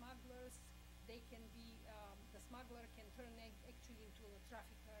the smugglers, they can be, the smuggler can turn actually into a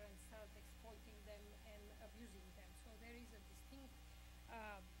trafficker and start exploiting them and abusing them. So there is a distinct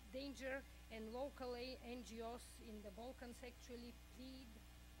danger, and local NGOs in the Balkans actually plead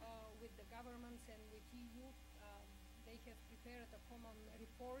with the governments and with EU. They have prepared a common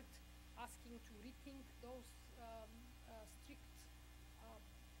report asking to rethink those strict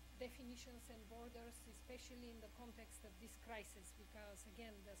definitions and borders, especially in the context of this crisis, because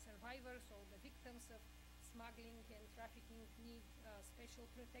again, the survivors or the victims of smuggling and trafficking need special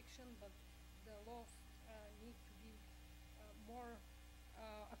protection, but the laws need to be more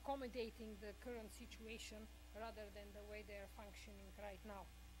accommodating the current situation rather than the way they are functioning right now.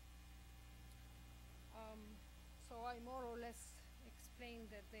 So I more or less explained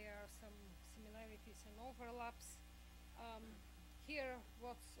that there are some similarities and overlaps. Here,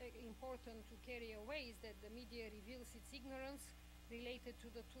 what's important to carry away is that the media reveals its ignorance related to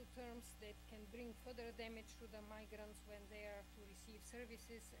the two terms that can bring further damage to the migrants when they are to receive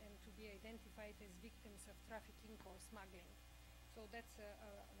services and to be identified as victims of trafficking or smuggling. So that's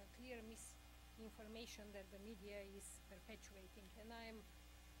a clear misinformation that the media is perpetuating. And I am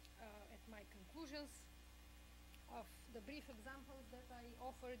at my conclusions of the brief examples that I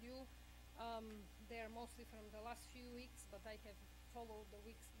offered you. They are mostly from the last few weeks, but I have followed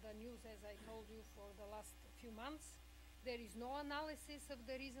the news, as I told you, for the last few months. There is no analysis of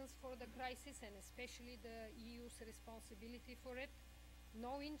the reasons for the crisis, and especially the EU's responsibility for it.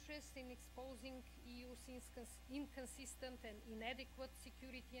 No interest in exposing EU's inconsistent and inadequate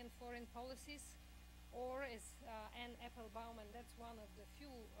security and foreign policies, or as Anne Applebaum, and that's one of the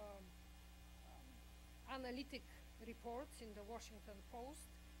few analytic reports in the Washington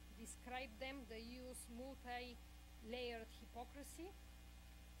Post, described them, the EU's multi-layered hypocrisy,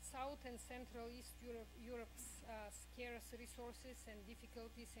 South and Central East Europe's scarce resources and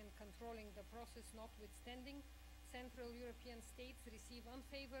difficulties in controlling the process notwithstanding, Central European states receive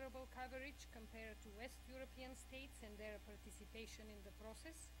unfavorable coverage compared to West European states and their participation in the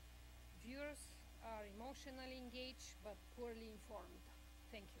process. Viewers are emotionally engaged but poorly informed.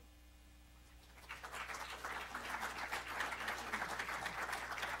 Thank you.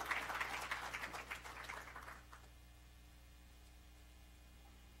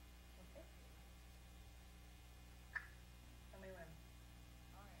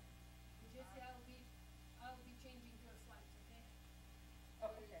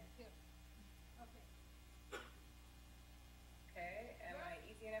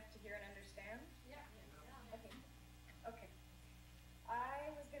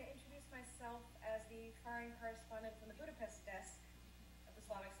 Foreign correspondent from the Budapest desk of the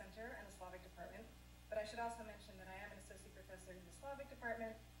Slavic Center and the Slavic Department. But I should also mention that I am an associate professor in the Slavic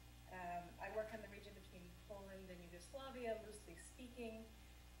Department. I work on the region between Poland and Yugoslavia, loosely speaking.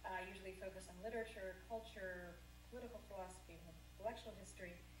 I usually focus on literature, culture, political philosophy, and intellectual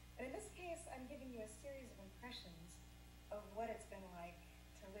history. And in this case, I'm giving you a series of impressions of what it's been like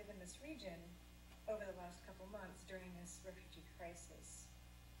to live in this region over the last couple months during this refugee crisis.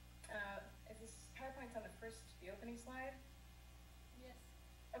 Is this PowerPoint's on the opening slide? Yes.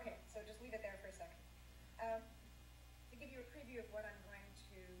 Okay, so just leave it there for a second. To give you a preview of what I'm going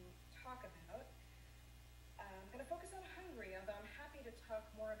to talk about, I'm going to focus on Hungary, although I'm happy to talk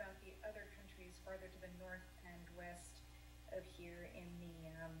more about the other countries farther to the north and west of here in the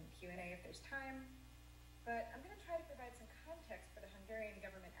Q&A if there's time. But I'm going to try to provide some context for the Hungarian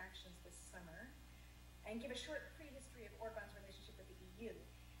government actions this summer and give a short prehistory of Orbán's relationship with the EU,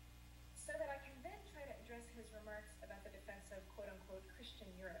 so that I can then try to address his remarks about the defense of quote-unquote Christian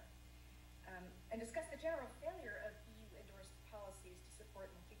Europe, and discuss the general failure of EU-endorsed policies to support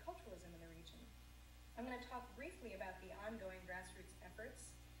multiculturalism in the region. I'm going to talk briefly about the ongoing grassroots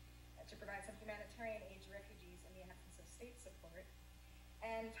efforts to provide some humanitarian aid to refugees in the absence of state support,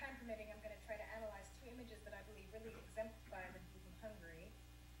 and time permitting, I'm going to try to analyze two images that I believe really exemplify the view from Hungary,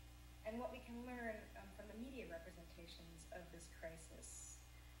 and what we can learn from the media representations of this crisis.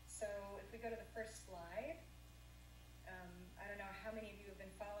 So if we go to the first slide, I don't know how many of you have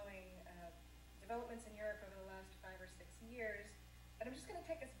been following developments in Europe over the last 5 or 6 years, but I'm just going to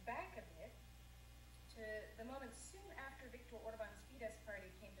take us back a bit to the moment soon after Viktor Orbán's Fidesz party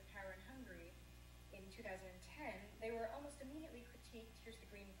came to power in Hungary in 2010. They were almost immediately critiqued critiqued, here's the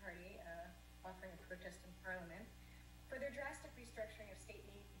Green Party offering a protest in Parliament, for their drastic restructuring of state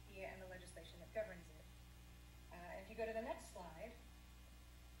media and the legislation that governs it. If you go to the next slide,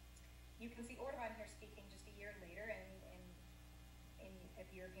 you can see Orban here speaking just a year later at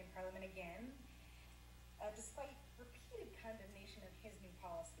the European Parliament again. Despite repeated condemnation of his new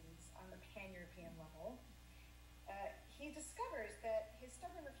policies on the pan-European level, he discovers that his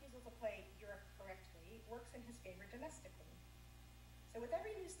stubborn refusal to play Europe correctly works in his favor domestically. So with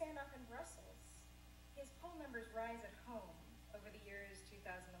every new standoff in Brussels, his poll numbers rise at home over the years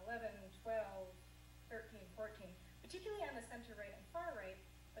 2011, 12, 13, 14, particularly on the center-right and far-right,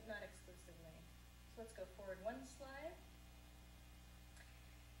 but not exclusively. So let's go forward one slide.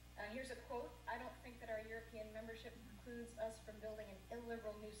 Here's a quote: "I don't think that our European membership precludes us from building an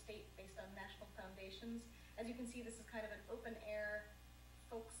illiberal new state based on national foundations." As you can see, this is kind of an open-air,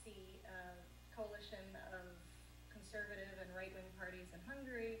 folksy coalition of conservative and right-wing parties in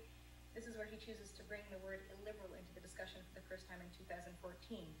Hungary. This is where he chooses to bring the word illiberal into the discussion for the first time in 2014.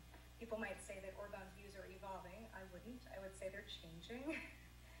 People might say that Orban's views are evolving. I wouldn't. I would say they're changing.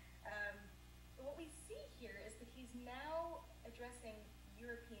 But what we see here is that he's now addressing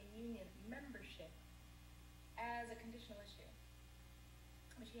European Union membership as a conditional issue,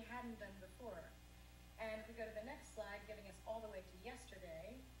 which he hadn't done before. And if we go to the next slide, getting us all the way to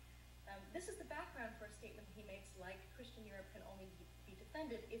yesterday, this is the background for a statement he makes, like Christian Europe can only be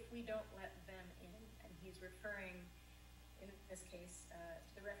defended if we don't let them in. And he's referring, in this case,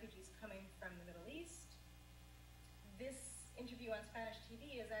 to the refugees coming from the Middle East. This interview on Spanish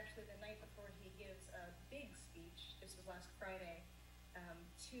TV is actually the night before he gives a big speech, this was last Friday,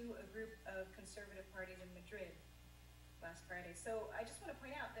 to a group of conservative parties in Madrid last Friday. So I just want to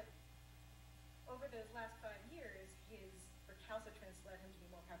point out that over those last 5 years, his recalcitrance led him to be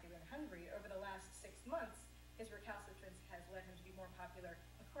more popular in Hungary. Over the last 6 months, his recalcitrance has led him to be more popular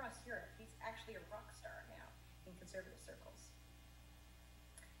across Europe. He's actually a rock star now in conservative circles.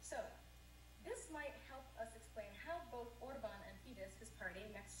 So this might help us explain how both Orban and Fidesz, his party,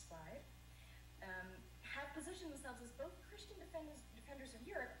 next slide, have positioned themselves as both Christian defenders of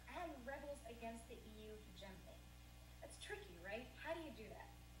Europe and rebels against the EU hegemony. That's tricky, right? How do you do that?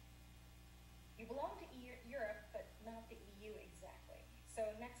 You belong to Europe, but not the EU exactly. So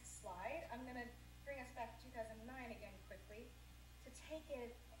next slide, I'm going to bring us back to 2009 again quickly to take a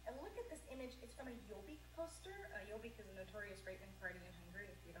look at this image. It's from a Jobbik poster. Jobbik is a notorious right-wing party in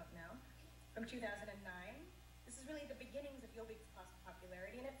Hungary, if you don't know, from 2009. This is really the beginnings of Jobbik's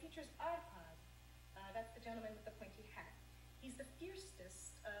popularity, and it features Arpad. That's the gentleman with the pointy hat. He's the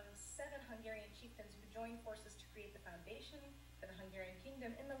fiercest of 7 Hungarian chieftains who joined forces to create the foundation for the Hungarian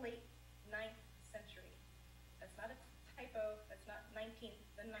kingdom in the late 9th century. That's not a typo, that's not 19th,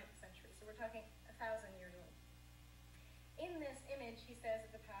 the 9th century. So we're talking 1,000 years old. In this image, he says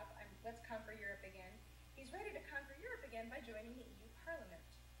at the top, let's conquer Europe again. He's ready to conquer Europe again by joining the EU Parliament.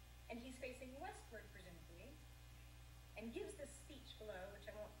 And he's facing westward, presumably, and gives this speech below,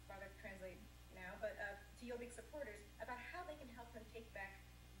 which I won't bother to translate now, but to Jobbik supporters about how they can help him take back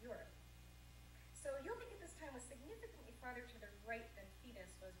Europe. So Jobbik at this time was significantly farther to the right than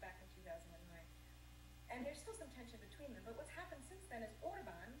Fidesz was back in 2009. And there's still some tension between them, but what's happened since then is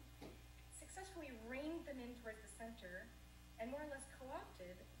Orban successfully reined them in towards the center and more or less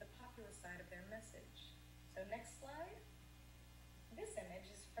co-opted the populist side of their message. So next slide. This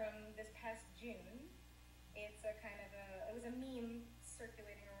image is from this past June. It's a kind of it was a meme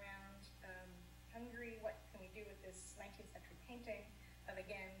circulating around Hungary. What can we do with this 19th century painting of,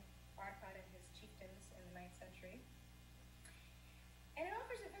 again, Arpad and his chieftains in the 9th century? And it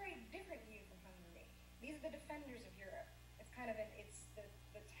offers a very different view from Hungary. These are the defenders of Europe. It's kind of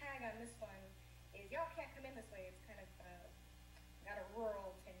the tag on this one is, y'all can't come in this way. It's kind of got a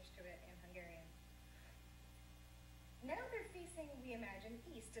rural tinge to it in Hungarian. Now they're facing, we imagine,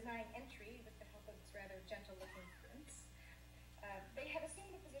 east, denying entry with the help of this rather gentle-looking prince. They have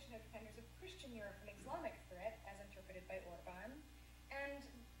assumed the position of defenders of Christian Europe from Islamic threat, as interpreted by Orban. And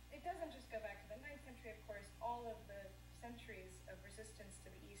it doesn't just go back to the 9th century, of course. All of the centuries of resistance to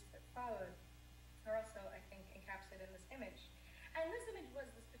the east that followed are also, I think, encapsulated in this image. And this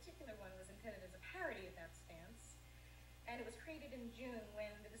particular one was intended as a parody of that stance. And it was created in June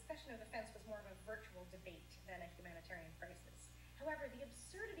when the discussion of the fence was more of a virtual debate than a humanitarian crisis. However, the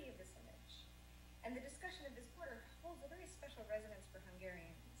absurdity of this image and the discussion of this border holds a very special resonance for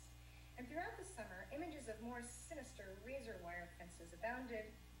Hungarians. And throughout the summer, images of more sinister razor wire fences abounded,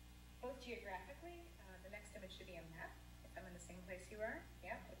 both geographically. The next image should be a map, if I'm in the same place you are.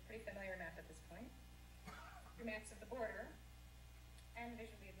 Yeah, a pretty familiar map at this point. Maps of the border, and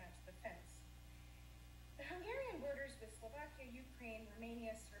visually maps of the fence. The Hungarian borders with Slovakia, Ukraine, Ukraine,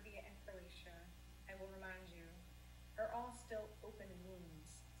 Romania, Serbia, and Croatia, I will remind you, are all still open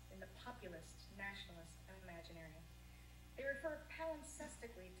wounds in the populist, nationalist imaginary. They refer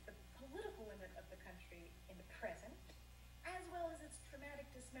palimpsestically to the political limit of the country in the present, as well as its traumatic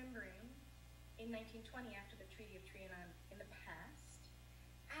dismembering in 1920 after the Treaty of Trianon in the past,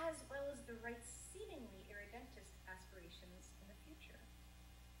 as well as the right's seemingly irredentist aspirations in the future.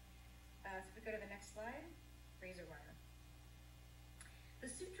 So if we go to the next slide, razor wire. The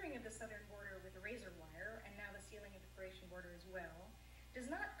suturing of the southern border with razor wire, and now the sealing of the Croatian border as well, does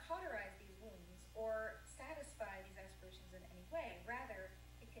not cauterize these wounds or satisfy these aspirations in any way. Rather,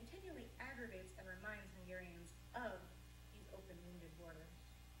 it continually aggravates and reminds Hungarians of these open wounded borders.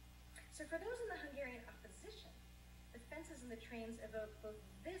 So for those in the Hungarian opposition, the fences and the trains evoke both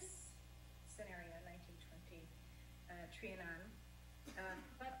this scenario, 1920 Trianon,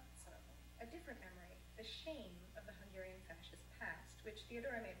 but a different memory, the shame of the Hungarian fascist past, which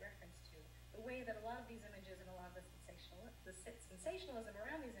Theodora made reference to, the way that a lot of these images and a lot of the sensationalism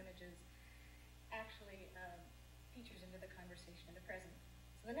around these images actually features into the conversation in the present.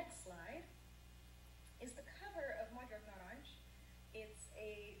 So the next slide is the cover of Magyar Narancs. It's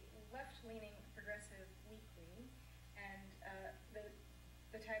a left-leaning progressive weekly, and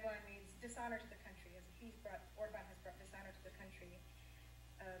the tagline reads, "Dishonor to the country," as Orban has brought dishonor to the country.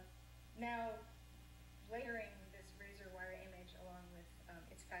 Now layering this razor wire image along with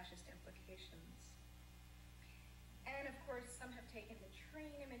its fascist implications. And of course, some have taken the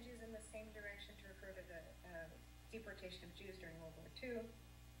train images in the same direction to refer to the deportation of Jews during World War II,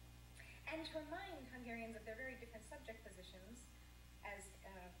 and to remind Hungarians of their very different subject positions as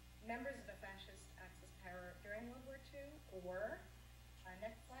members of the fascist Axis power during World War II, or,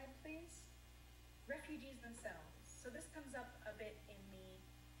 next slide please, refugees themselves. So this comes up a bit in the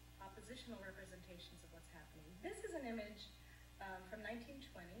oppositional representations of what's happening. This is an image from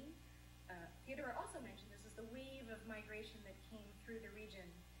 1920. Theodora also mentioned this is the wave of migration that came through the region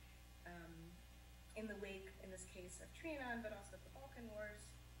in the wake, in this case, of Trianon, but also the Balkan Wars.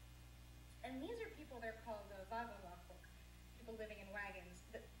 And these are people, they're called vagonlakok, people living in wagons,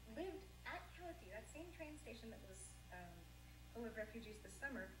 that lived at Keleti, that same train station that was full of refugees this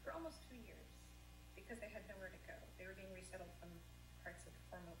summer, for almost 2 years, because they had nowhere to go. They were being resettled from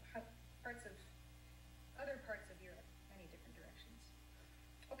other parts of Europe, many different directions.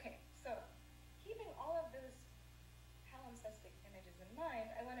 Okay, so keeping all of those palimpsestic images in mind,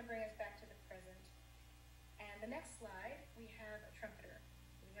 I want to bring us back to the present. And the next slide, we have a trumpeter.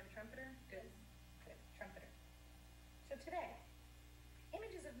 Do we have a trumpeter? Good, good, trumpeter. So today,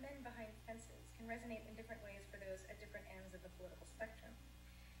 images of men behind fences can resonate in different ways for those at different ends of the political spectrum.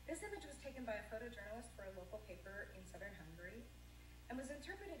 This image was taken by a photojournalist for a local paper in southern Hungary and was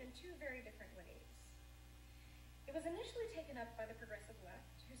interpreted in 2 very different ways. It was initially taken up by the progressive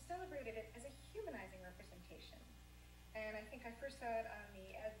left, who celebrated it as a humanizing representation. And I think I first saw it on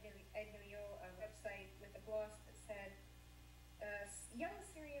the Admilio website with a gloss that said, young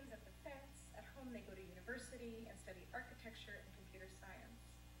Syrians at the fence, at home they go to university and study architecture and computer science.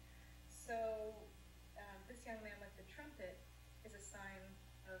 So this young man with the trumpet is a sign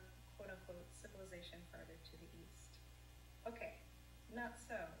of, quote-unquote, civilization farther to the east. Okay, not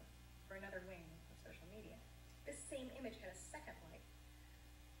so for another wing of social media. This same image had a second life,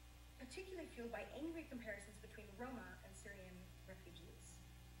 particularly fueled by angry comparisons between Roma and Syrian refugees.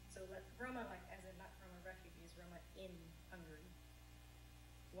 So Roma, like as in not Roma refugees, Roma in Hungary.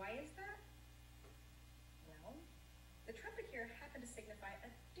 Why is that? Well, the trumpet here happened to signify a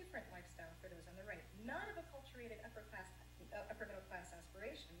different lifestyle for those on the right, not of acculturated upper middle class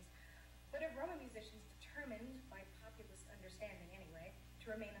aspirations, but of Roma musicians determined, by populist understanding anyway, to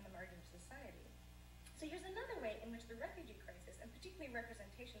remain on the margin of society. So here's another way in which the refugee crisis, and particularly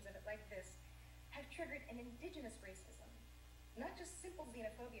representations of it like this, have triggered an indigenous racism. Not just simple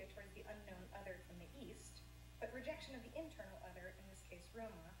xenophobia towards the unknown other from the east, but rejection of the internal other, in this case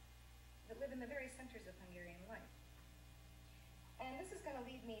Roma, that live in the very centers of Hungarian life. And this is going to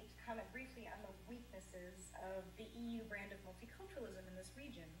lead me to comment briefly on the weaknesses of the EU brand of multiculturalism in this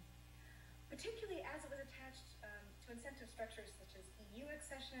region, particularly as it was attached to incentive structures such as EU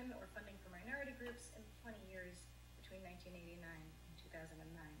accession or funding for minority groups in the 20 years between 1989 and 2009.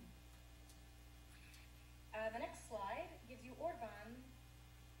 The next slide gives you Orban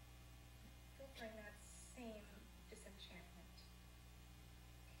filtering that same disenchantment.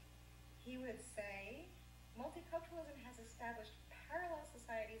 He would say, multiculturalism has established parallel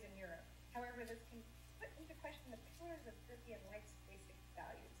societies in Europe. However, this can put into question the pillars of European life's basic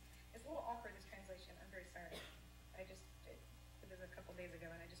values. It's a little awkward, this translation. I'm very sorry. I just did it was a couple days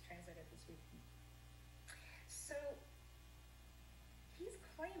ago, and I just translated it this week. So,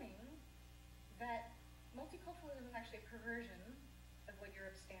 claiming that multiculturalism is actually a perversion of what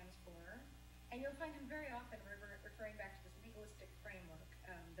Europe stands for, and you'll find him very often referring back to this legalistic framework,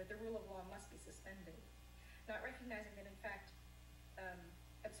 that the rule of law must be suspended, not recognizing that in fact,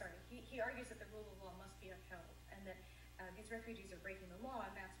 he argues that the rule of law must be upheld, and that these refugees are breaking the law,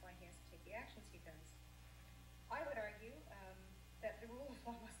 and that's why he has to take the actions he does. I would argue that the rule of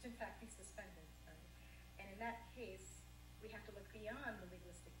law must in fact be suspended, and in that case, we have to look beyond the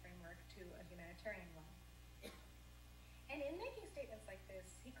legalistic framework to a humanitarian law. And in making statements like this,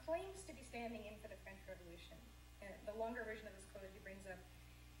 he claims to be standing in for the French Revolution. The longer version of his quote, he brings up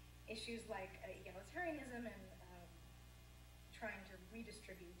issues like egalitarianism and trying to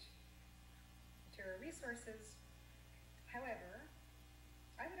redistribute material resources. However,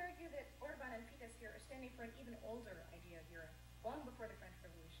 I would argue that Orban and Fidesz here are standing for an even older idea of Europe, long before the French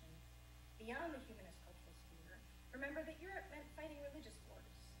Revolution, beyond the humanist cultural sphere. Remember that Europe meant fighting religious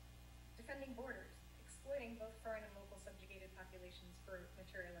wars, defending borders, exploiting both foreign and local subjugated populations for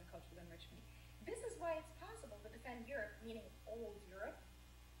material and cultural enrichment. This is why it's possible to defend Europe, meaning old Europe,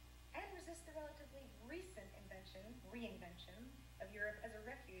 and resist the relatively recent reinvention of Europe as a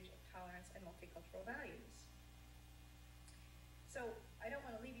refuge of tolerance and multicultural values. So I don't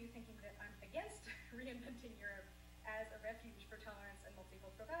want to leave you thinking that I'm against reinventing Europe as a refuge for tolerance and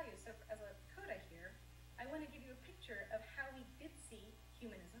multicultural values. So as a coda here, I want to give you a picture of how we did see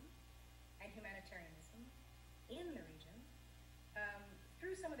humanism and humanitarianism in the region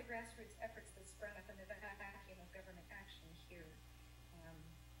through some of the grassroots efforts that sprung up in the vacuum of government action here.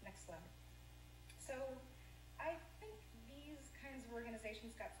 Next slide. So I think these kinds of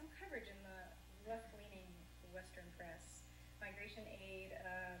organizations got some coverage in the left-leaning Western press. Migration Aid,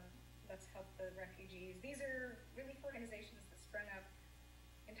 Let's Help the Refugees. These are relief organizations that sprung up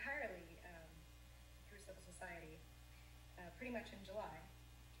entirely through civil society, pretty much in July.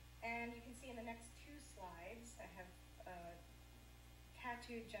 And you can see in the next two slides, I have a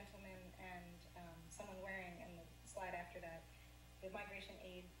tattooed gentleman and someone wearing, in the slide after that, the Migration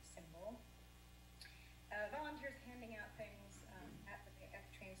Aid symbol. Volunteers handing out things at the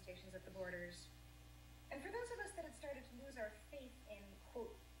train stations, at the borders. And for those of us that had started to lose our faith in,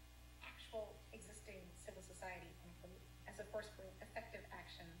 quote, actual existing civil society, unquote, as a force for effective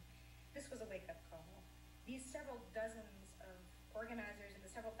action, this was a wake-up call. These several dozens of organizers and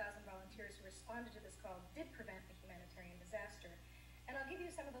the several thousand volunteers who responded to this call did prevent a humanitarian disaster. And I'll give you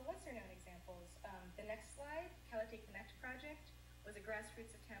some of the lesser-known examples. The next slide, Kalati Connect Project, was a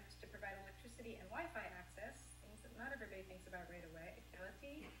grassroots attempt to provide electricity and Wi-Fi access, things that not everybody thinks about right away at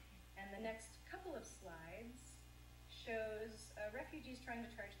Kalati. And the next couple of slides shows refugees trying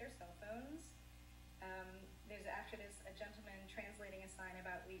to charge their cell phones. There's after this a gentleman translating a sign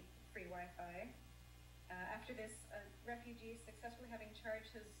about free Wi-Fi. After this, a refugee successfully having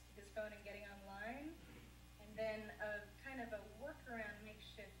charged his phone and getting online. And then a kind of a workaround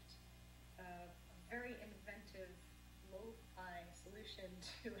makeshift, very inventive lo-fi solution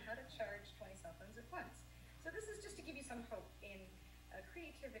to how to charge 20 cell phones at once. So this is just to give you some hope in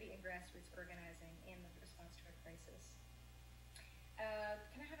creativity and grassroots organizing in the response to a crisis.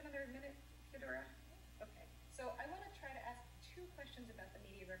 Can I have another minute, Theodora? Okay. So I want to try to ask two questions about the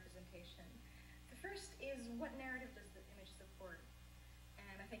media representation. The first is, what narrative does the image support?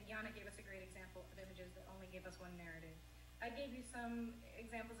 And I think Yana gave us a great example of images that only give us one narrative. I gave you some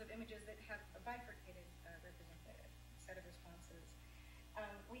examples of images that have a bifurcated representative set of responses.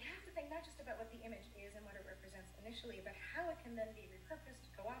 We have to think not just about what the image is and what it represents initially, but how it can then be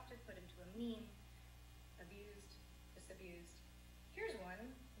repurposed, co-opted, put into a meme, abused, disabused. Here's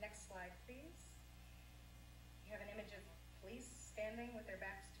one. Next slide, please. You have an image of police standing with their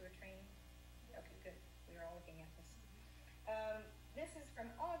backs to a train. Okay, good. We are all looking at this. This is from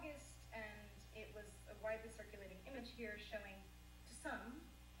August, and it was a widely circulating image here showing, to some,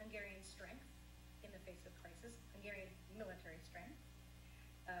 Hungarian strength in the face of crisis, Hungarian military strength.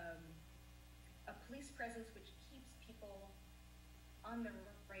 A police presence which keeps people on the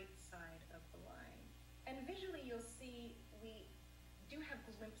right side of the line. And visually you'll see we do have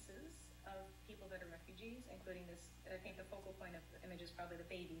glimpses of people that are refugees, including this. I think the focal point of the image is probably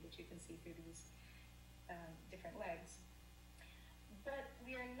the baby that you can see through these different legs. But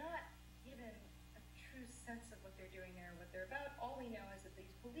we are not given a true sense of what they're doing there, what they're about. All we know is that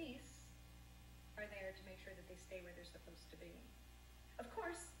these police are there to make sure that they stay where they're supposed to be. Of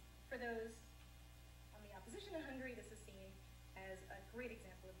course, for those on the opposition in Hungary, this is seen as a great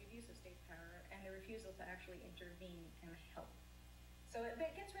example of the abuse of state power and the refusal to actually intervene and help. So it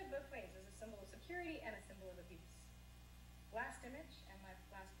gets read both ways, as a symbol of security and a symbol of abuse. Last image, and my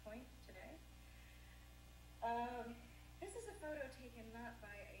last point today. This is a photo taken not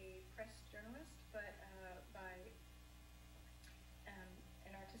by journalist, but by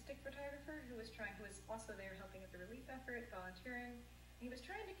an artistic photographer who was also there helping with the relief effort, volunteering. And he was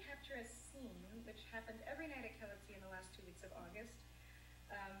trying to capture a scene which happened every night at Keleti in the last 2 weeks of August.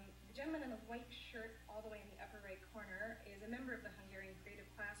 The gentleman in the white shirt all the way in the upper right corner is a member of the Hungarian creative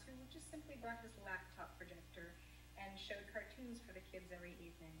class who just simply brought his laptop projector and showed cartoons for the kids every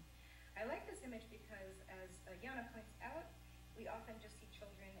evening. I like this image because, as Yana points out, we often just see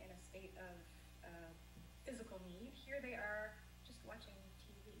children in a state of physical need. Here they are just watching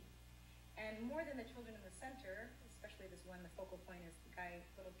TV. And more than the children in the center, especially this one, the focal point is the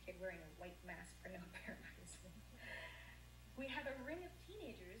little kid wearing a white mask for no apparent reason. We have a ring of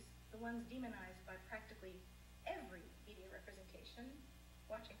teenagers, the ones demonized by practically every media representation,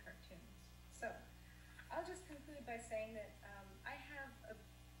 watching cartoons. So, I'll just conclude by saying that I have a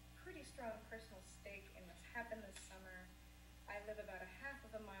pretty strong personal stake in what's happened this summer. I live about a half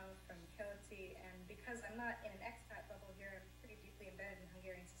of a mile from Keleti, and because I'm not in an expat bubble here, I'm pretty deeply embedded in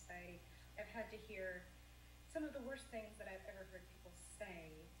Hungarian society. I've had to hear some of the worst things that I've ever heard people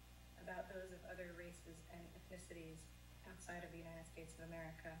say about those of other races and ethnicities outside of the United States of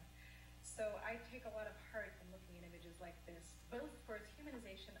America. So I take a lot of heart in looking at images like this, both for its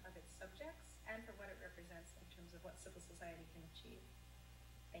humanization of its subjects and for what it represents in terms of what civil society can achieve.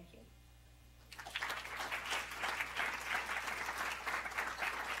 Thank you.